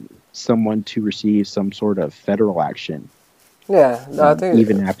someone to receive some sort of federal action, Yeah, no, I think.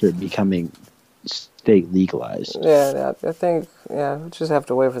 even after it becoming state legalized. I think. Yeah, we just have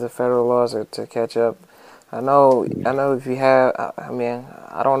to wait for the federal laws to catch up. I know. If you have, I mean,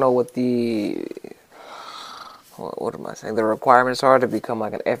 I don't know what am I saying? The requirements are to become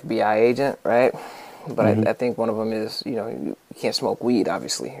like an FBI agent, right? But Hmm. I think one of them is, you can't smoke weed,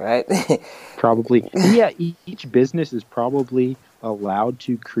 obviously, right? Probably, and yeah, each business is probably allowed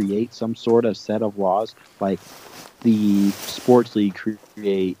to create some sort of set of laws, like the sports leagues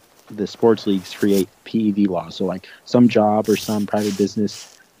create PED laws. So like some job or some private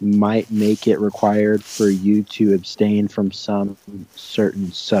business might make it required for you to abstain from some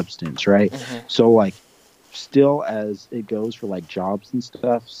certain substance, right? Hmm. So like still as it goes for like jobs and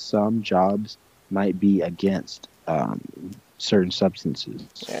stuff, some jobs might be against certain substances.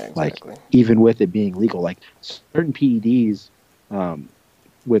 Yeah, Like exactly. even with it being legal, like certain PEDs um,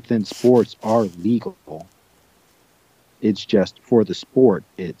 within sports are legal. It's just for the sport,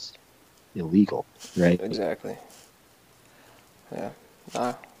 it's illegal, right? Exactly. Yeah.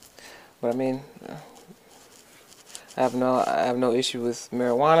 Uh, but I mean, I have no issue with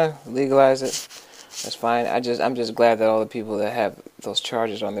marijuana. Legalize it. That's fine. I'm just glad that all the people that have those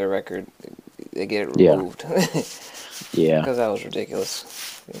charges on their record, they get it Yeah. removed. Yeah. because that was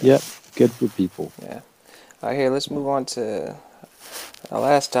ridiculous. Yep. Good for people. Yeah. All right, here, let's move on to our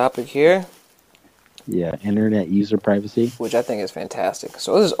last topic here, Yeah. Internet user privacy. which I think is fantastic.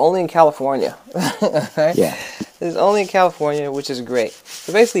 So this is only in California. Right? Yeah. This is only in California, which is great.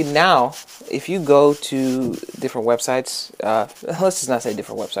 So basically now, if you go to different websites, let's just not say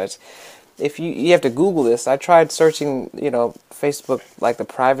different websites. If you have to Google this. I tried searching, Facebook, like the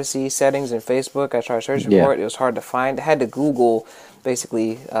privacy settings in Facebook. I tried searching Yeah. for it. It was hard to find. I had to Google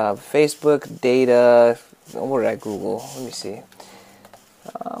basically Facebook data. What did I Google? Let me see.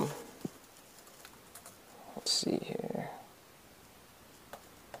 Let's see here.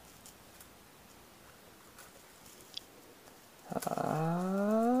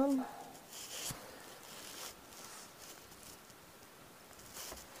 Um,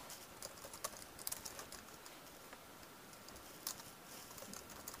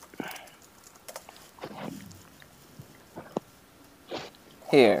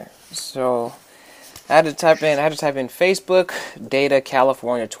 Here. So I had to type in Facebook data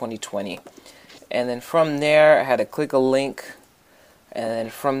California 2020. And then from there I had to click a link, and then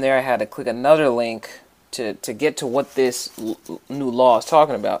from there I had to click another link to get to what this new law is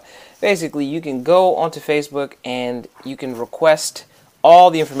talking about. Basically, you can go onto Facebook and you can request all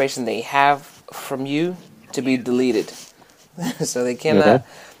the information they have from you to be deleted. so they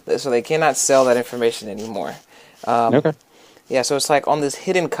cannot sell that information anymore. Okay. Yeah, so it's like on this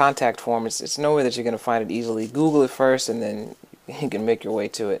hidden contact form. It's nowhere that you're going to find it easily. Google it first, and then you can make your way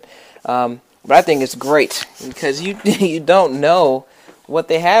to it. But I think it's great because you you don't know what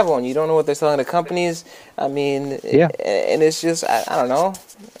they have on you. You don't know what they're selling to companies. I mean, Yeah. And it's just I don't know.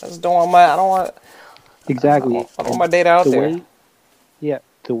 I just don't want Exactly. I don't want my data out the there. way, yeah,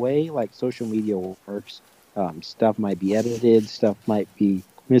 the way like social media works, stuff might be edited, stuff might be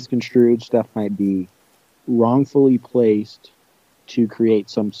misconstrued, stuff might be wrongfully placed to create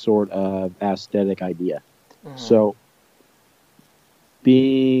some sort of aesthetic idea. Mhm. So,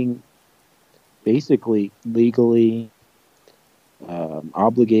 being basically legally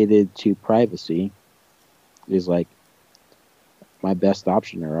obligated to privacy is like my best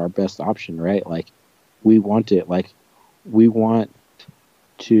option or our best option, right? Like, we want it. Like, we want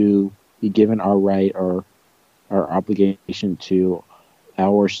to be given our right or our obligation to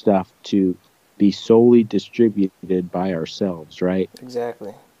our stuff to be solely distributed by ourselves, right?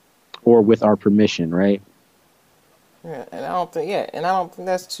 Exactly. Or with our permission, right? Yeah, and I don't think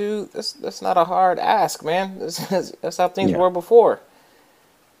that's not a hard ask, man. That's how things Yeah. were before.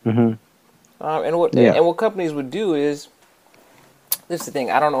 Mm-hmm. Yeah. And what companies would do is, this is the thing.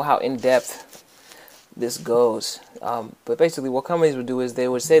 I don't know how in depth this goes, but basically, what companies would do is they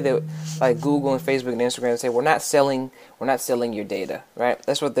would say that, like Google and Facebook and Instagram, say we're not selling your data, right?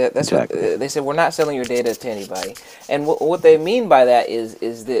 What they said. We're not selling your data to anybody. And what they mean by that is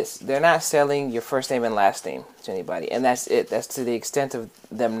this: they're not selling your first name and last name to anybody, and that's it. That's to the extent of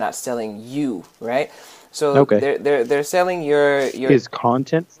them not selling you, right? So Okay. they're selling your Is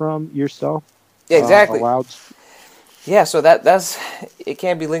content from yourself exactly. allowed? Yeah, so that's it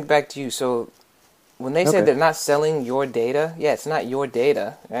can't be linked back to you. So when they say Okay. they're not selling your data, yeah, it's not your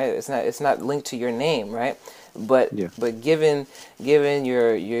data, right? It's not linked to your name, right? But Yeah. but given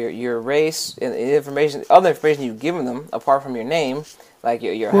your race and the information, other information you've given them apart from your name, like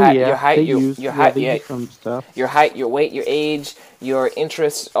your height, your height, they your use, your height, they yeah, use some stuff. your height, your weight, your age, your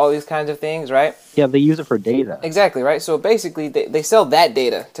interests, all these kinds of things, right? Yeah, they use it for data. Exactly, right? So basically, they sell that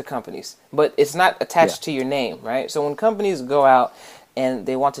data to companies, but it's not attached to your name, right? So when companies go out and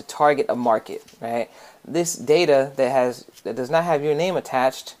they want to target a market, right? This data that does not have your name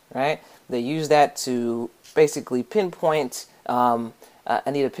attached, right? They use that to basically pinpoint. I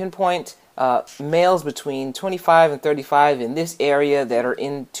need to pinpoint males between 25 and 35 in this area that are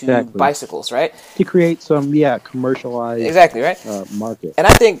into Exactly. bicycles, right? To create some commercialized Exactly, right? market. And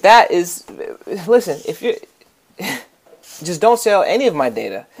I think that is, listen, if you just don't sell any of my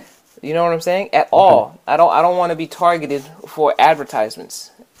data, you know what I'm saying? At all. I don't want to be targeted for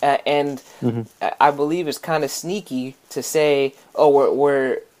advertisements. And I believe it's kind of sneaky to say, oh,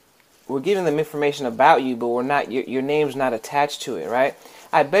 we're giving them information about you, but we're not your name's not attached to it, right?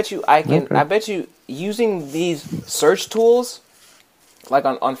 I bet you I bet you using these search tools, like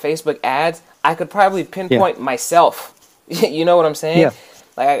on Facebook ads, I could probably pinpoint myself. You know what I'm saying? Yeah.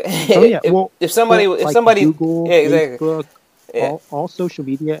 Like, if somebody, Google, yeah, exactly. Facebook, Yeah. all social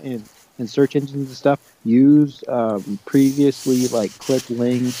media and search engines and stuff use previously like click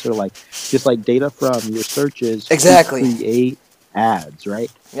links or like just like data from your searches Exactly. to create ads,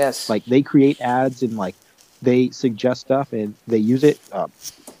 right? Yes. Like they create ads and like they suggest stuff and they use it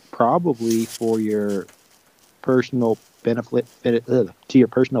probably for your personal to your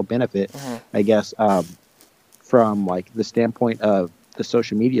personal benefit, I guess, from like the standpoint of the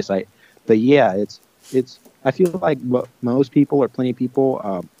social media site. But yeah, it's. I feel like most people, or plenty of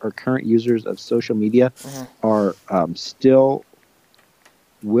people, or current users of social media, are still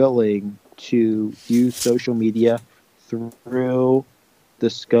willing to use social media through the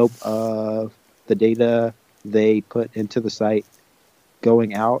scope of the data they put into the site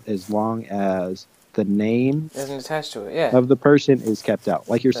going out, as long as the name Isn't attached to it. Yeah. of the person is kept out,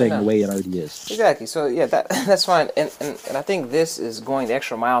 like you're saying, the No. way it already is. Exactly. So yeah, that's fine. And I think this is going the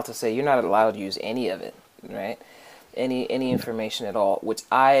extra mile to say you're not allowed to use any of it, right? Any information at all, which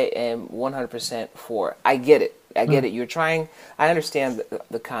I am 100% for. I get it. I get it. You're trying. I understand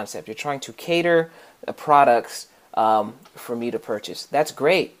the concept. You're trying to cater products for me to purchase. That's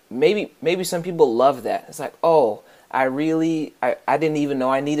great. Maybe some people love that. It's like, oh, I didn't even know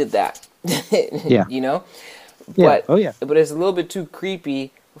I needed that. Yeah. You know. Yeah. But Oh yeah. but it's a little bit too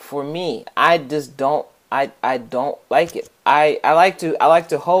creepy for me. I just don't. I don't like it. I like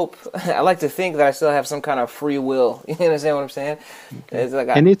to hope. I like to think that I still have some kind of free will. You understand what I'm saying? Okay. It's like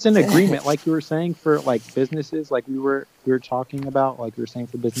And it's an agreement, like you were saying, for like businesses, like we were talking about, like we were saying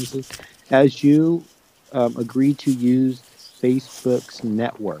for businesses, as you agree to use Facebook's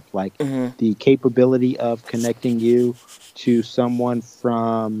network, like the capability of connecting you to someone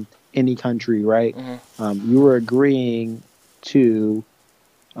from any country, right? You were agreeing to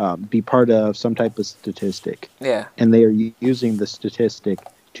be part of some type of statistic, yeah, and they are using the statistic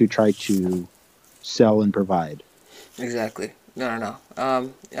to try to sell and provide. exactly. No.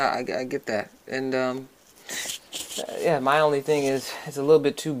 Yeah, I get that. And yeah, my only thing is it's a little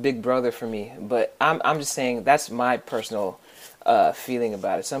bit too big brother for me. But I'm just saying that's my personal feeling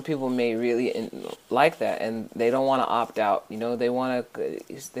about it. Some people may really like that, and they don't want to opt out. You know, they want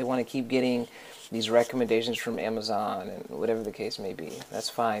to keep getting these recommendations from Amazon and whatever the case may be. That's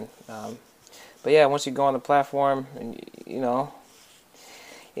fine. But yeah, once you go on the platform, and you know,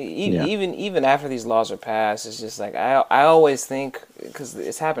 Yeah. even after these laws are passed, it's just like I always think, because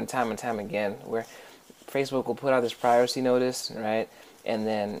it's happened time and time again, where Facebook will put out this privacy notice, right? And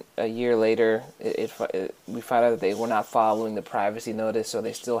then a year later, we find out that they were not following the privacy notice, so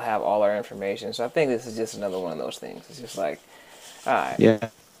they still have all our information. So I think this is just another one of those things. It's just like, all right, Yeah.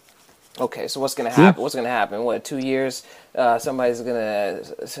 okay, so what's gonna Yeah. happen? What's gonna happen? What, 2 years? Somebody's gonna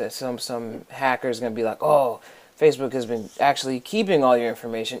some hacker's gonna be like, oh, Facebook has been actually keeping all your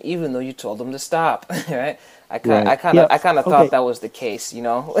information, even though you told them to stop, right? Right. I kind of thought Okay. that was the case, you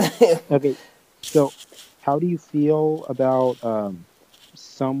know. Okay. So, how do you feel about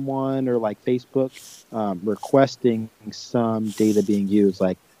someone or like Facebook requesting some data being used?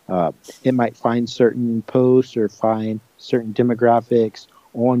 Like, it might find certain posts or find certain demographics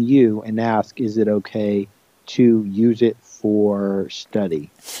on you and ask, is it okay to use it for study?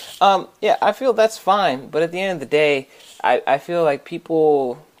 Yeah, I feel that's fine, but at the end of the day, I feel like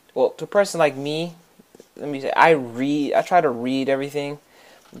people, well, to a person like me, let me say, I try to read everything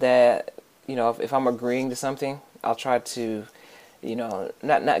that, you know, if I'm agreeing to something, I'll try to, you know,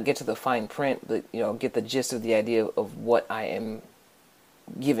 not get to the fine print, but, you know, get the gist of the idea of what I am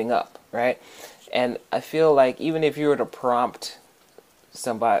giving up, right? And I feel like even if you were to prompt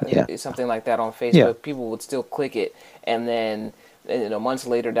Yeah. something like that on Yeah. Facebook, people would still click it, and then, you know, months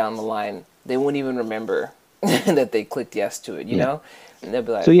later down the line, they wouldn't even remember that they clicked yes to it, you Yeah. know, and they'll be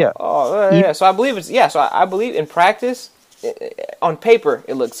So like, yeah. oh E- yeah. So I believe it's yeah. So I believe in practice, on paper,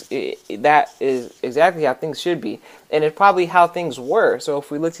 it looks that is exactly how things should be, and it's probably how things were. So if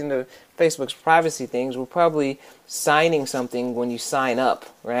we looked into Facebook's privacy things, we're probably signing something when you sign up,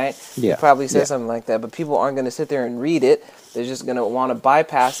 right? It yeah. probably Yeah. says something like that, but people aren't going to sit there and read it. They're just going to want to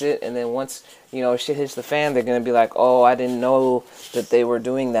bypass it, and then once, you know, shit hits the fan, they're going to be like, oh, I didn't know that they were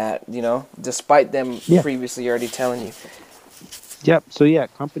doing that, you know, despite them Yeah. previously already telling you. Yep. So yeah,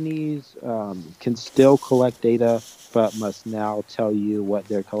 companies can still collect data, but must now tell you what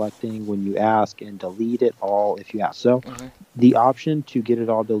they're collecting when you ask, and delete it all if you ask. So Hmm. the option to get it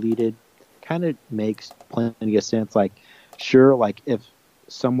all deleted kind of makes plenty of sense. Like, sure, like if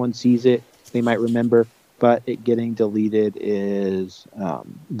someone sees it, they might remember, but it getting deleted is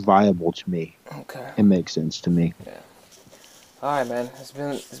viable to me. Okay. It makes sense to me. Yeah. All right, man. It's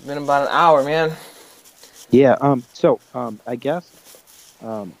been about an hour, man. Yeah. I guess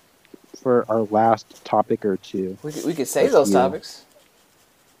um, for our last topic or two, We could a save those few. topics.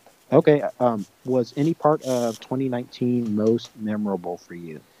 Okay. Was any part of 2019 most memorable for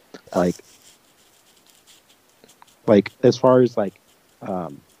you? Like, as far as like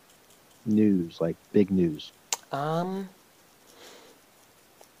um, news, like big news. Um,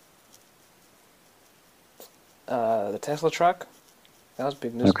 The Tesla truck. That was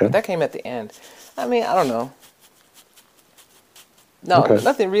big news, Okay. but that came at the end. I mean, I don't know. No, Okay.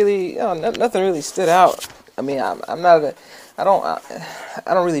 nothing really. Nothing really stood out. I mean, I'm not. I don't.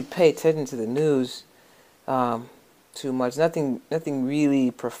 I don't really pay attention to the news too much. Nothing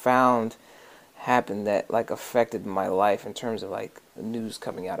really profound happened that like affected my life in terms of like the news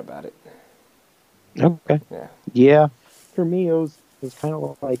coming out about it. Okay. Yeah. Yeah. For me, it was kind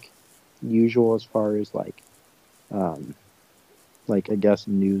of like usual as far as um, like I guess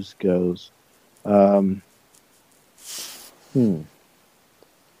news goes. Um, hmm.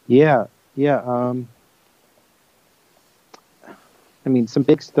 Yeah. Yeah. I mean, some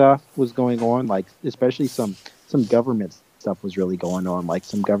big stuff was going on, like especially some government stuff was really going on, like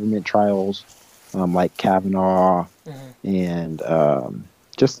some government trials, like Kavanaugh, Hmm. and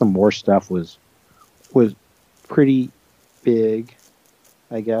just some more stuff was pretty big,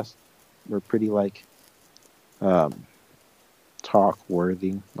 I guess, or pretty like um, talk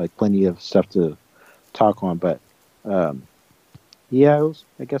worthy, like plenty of stuff to talk on. But um, yeah,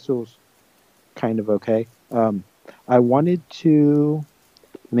 I guess it was kind of okay. I wanted to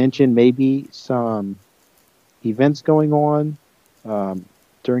mention maybe some events going on um,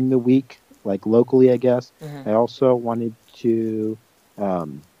 during the week, like locally, I guess. Hmm. I also wanted to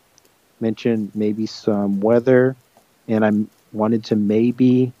um, mention maybe some weather, and I wanted to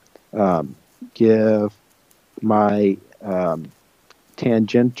maybe um, give my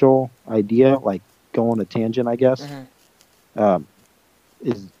tangential idea, like go on a tangent, I guess. Hmm. Um,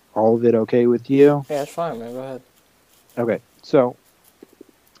 is all of it okay with you? Yeah, it's fine, man. Go ahead. Okay, so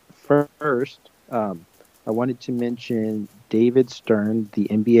first, I wanted to mention David Stern, the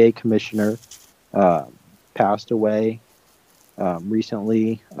NBA commissioner, um, passed away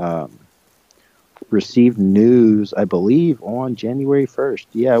recently. Received news, I believe, on January 1st.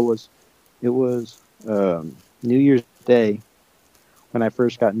 Yeah, it was New Year's Day when I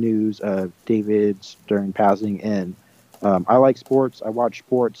first got news of David Stern passing. And I like sports. I watch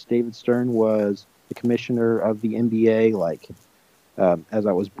sports. David Stern was the commissioner of the NBA, like as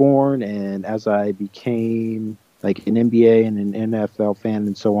I was born and as I became like an NBA and an NFL fan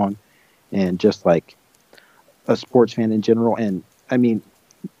and so on, and just like a sports fan in general. And I mean,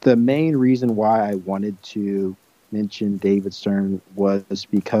 the main reason why I wanted to mention David Stern was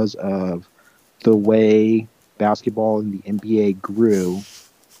because of the way basketball in the NBA grew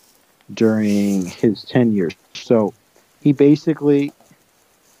during his tenure. So he basically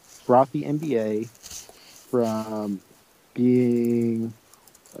brought the NBA from being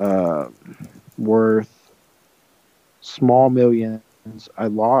uh, worth small millions. I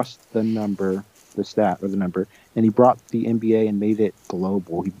lost the number, the stat or the number, and he brought the NBA and made it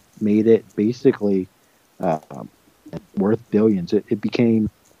global. He made it basically um, worth billions. It became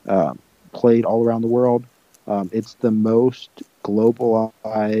um, played all around the world. It's the most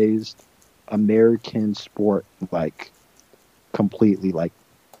globalized American sport, like completely, like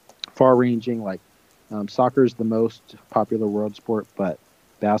far ranging. Like soccer is the most popular world sport, but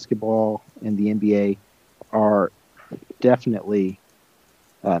basketball and the NBA are definitely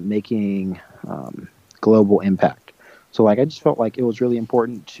making global impact. So, like, I just felt like it was really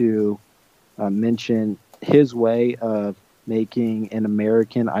important to mention his way of making an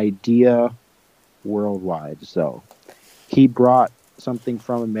American idea worldwide. So, he brought something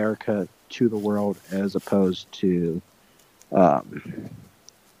from America to the world as opposed to um,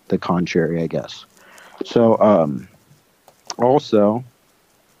 the contrary, I guess. So, also,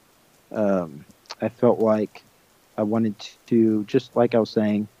 um, I felt like I wanted to, just like I was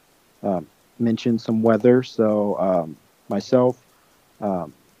saying, um, mention some weather. So, myself,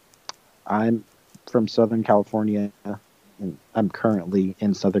 um, I'm from Southern California, and I'm currently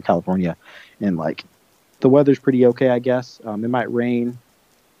in Southern California, and like the weather's pretty okay, I guess. It might rain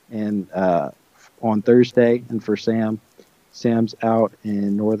and on Thursday, and for Sam's out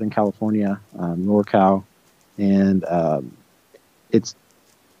in Northern California, NorCal, and it's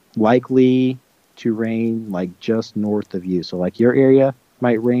likely to rain like just north of you. So like your area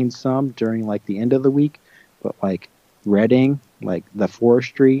might rain some during like the end of the week, but like Redding, like the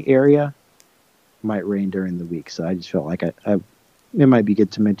forestry area, might rain during the week. So I just felt like it might be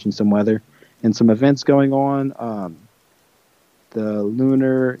good to mention some weather and some events going on. The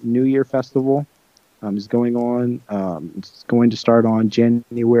Lunar New Year Festival is going on. It's going to start on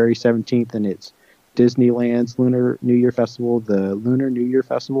January 17th, and it's Disneyland's Lunar New Year Festival. The Lunar New Year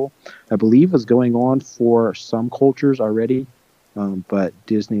Festival, I believe, is going on for some cultures already, but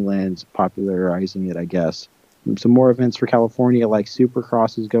Disneyland's popularizing it, I guess. Some more events for California, like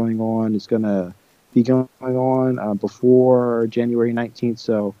Supercross is going on. It's going to be going on before January 19th.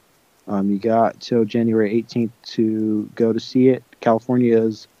 So You got till January 18th to go to see it.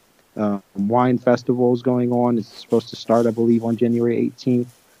 California's wine festival is going on. It's supposed to start, I believe, on January 18th.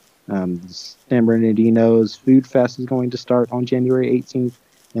 San Bernardino's Food Fest is going to start on January 18th.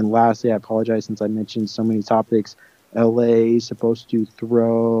 And lastly, I apologize since I mentioned so many topics. LA is supposed to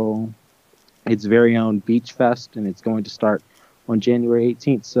throw its very own Beach Fest, and it's going to start on January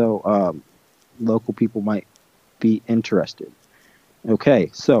 18th. So local people might be interested. Okay,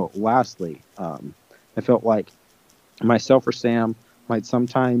 so lastly, I felt like myself or Sam might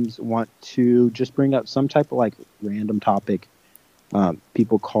sometimes want to just bring up some type of like random topic.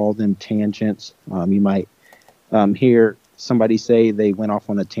 People call them tangents. You might hear somebody say they went off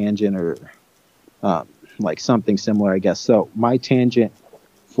on a tangent or like something similar, I guess. So my tangent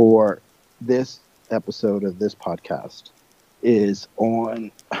for this episode of this podcast is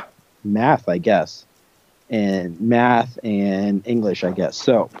on math, I guess, and math and English, I guess.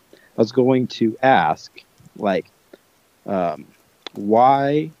 So I was going to ask, like,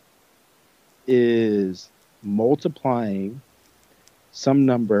 why is multiplying some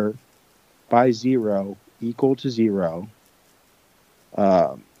number by 0 equal to 0,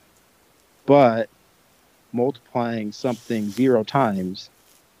 but multiplying something 0 times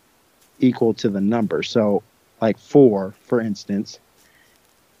equal to the number? So, like 4, for instance,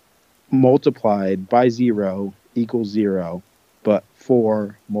 multiplied by 0 equals 0, but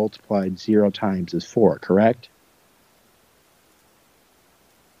 4 multiplied 0 times is 4, correct?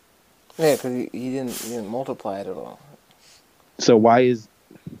 Yeah, because you didn't multiply it at all. So why is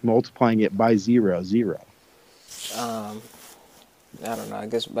multiplying it by 0 0? I don't know. I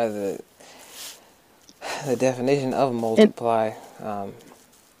guess by the definition of multiply.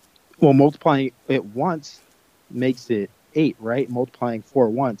 Well, multiplying it once makes it 8, right? Multiplying 4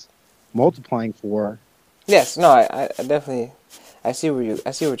 once, multiplying 4. Yes, no, I definitely, I see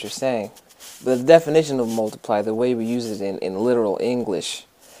what you're saying. The definition of multiply, the way we use it in literal English,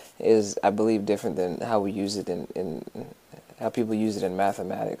 is, I believe, different than how we use it in how people use it in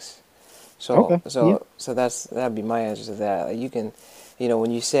mathematics. So Okay, so that'd be my answer to that. Like you can,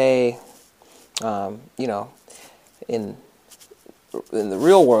 when you say, in the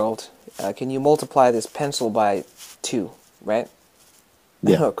real world, can you multiply this pencil by 2, right?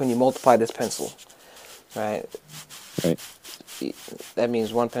 Yeah. Can you multiply this pencil, right? Right. That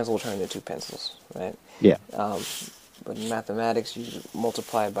means one pencil will turn into 2 pencils, right? Yeah. But in mathematics, you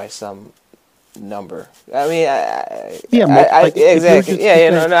multiply it by some number. I mean, exactly.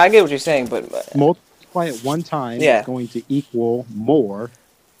 Yeah, no, I get what you're saying, but multiply it one time, yeah, it's going to equal more.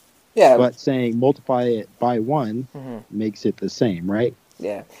 Yeah, but saying multiply it by 1 makes it the same, right?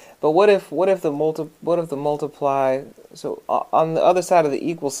 Yeah, but what if the multiply? So on the other side of the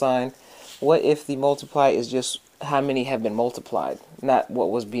equal sign, what if the multiply is just how many have been multiplied, not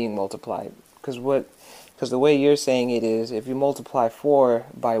what was being multiplied? Because the way you're saying it is, if you multiply 4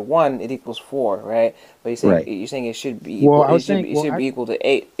 by 1, it equals 4, right? But you're saying it should be equal. It should be equal to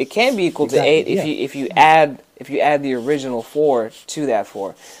 8. It can be equal to 8 if you add the original 4 to that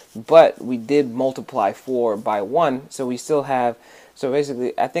 4. But we did multiply 4 by 1, so we still have. So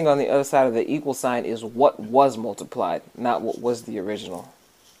basically, I think on the other side of the equal sign is what was multiplied, not what was the original.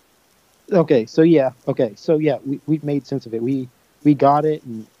 Okay, so we've made sense of it. We got it,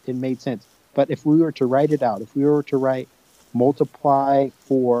 and it made sense. But if we were to write it out, if we were to write multiply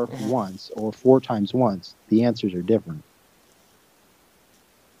 4 once or 4 times once, the answers are different.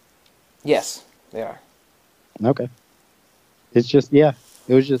 Yes, they are. Okay. It's just, it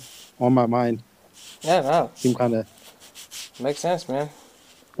was just on my mind. Yeah, no. Seemed kind of... Makes sense, man.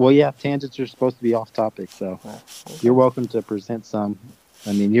 Well, yeah, tangents are supposed to be off topic, so you're welcome to present some.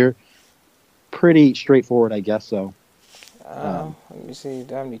 I mean, you're pretty straightforward, I guess, so. Let me see.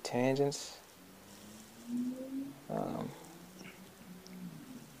 Do I have any tangents?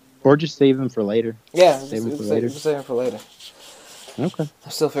 Or just save them for later. Yeah, save them for later. Okay.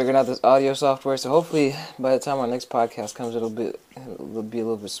 I'm still figuring out this audio software, so hopefully by the time our next podcast comes, it'll be a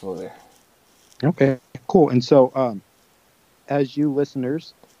little bit smoother. Okay, cool. And so, as you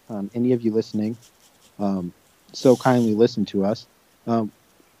listeners, any of you listening, so kindly listen to us,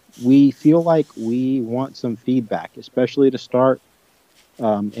 we feel like we want some feedback, especially to start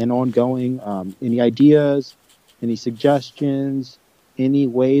and ongoing. Any ideas, any suggestions, any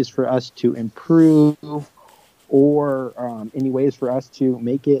ways for us to improve, or any ways for us to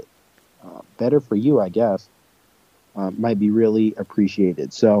make it better for you, I guess, might be really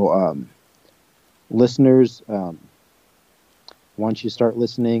appreciated. So, listeners, once you start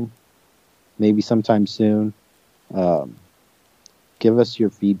listening, maybe sometime soon, give us your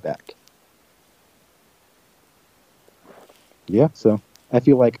feedback. Yeah, so I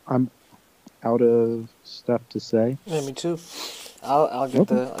feel like I'm out of stuff to say. Yeah, me too. I'll get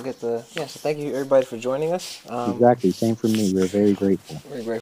Okay. the yeah. So thank you everybody for joining us. Exactly. Same for me. We're very grateful. Very grateful.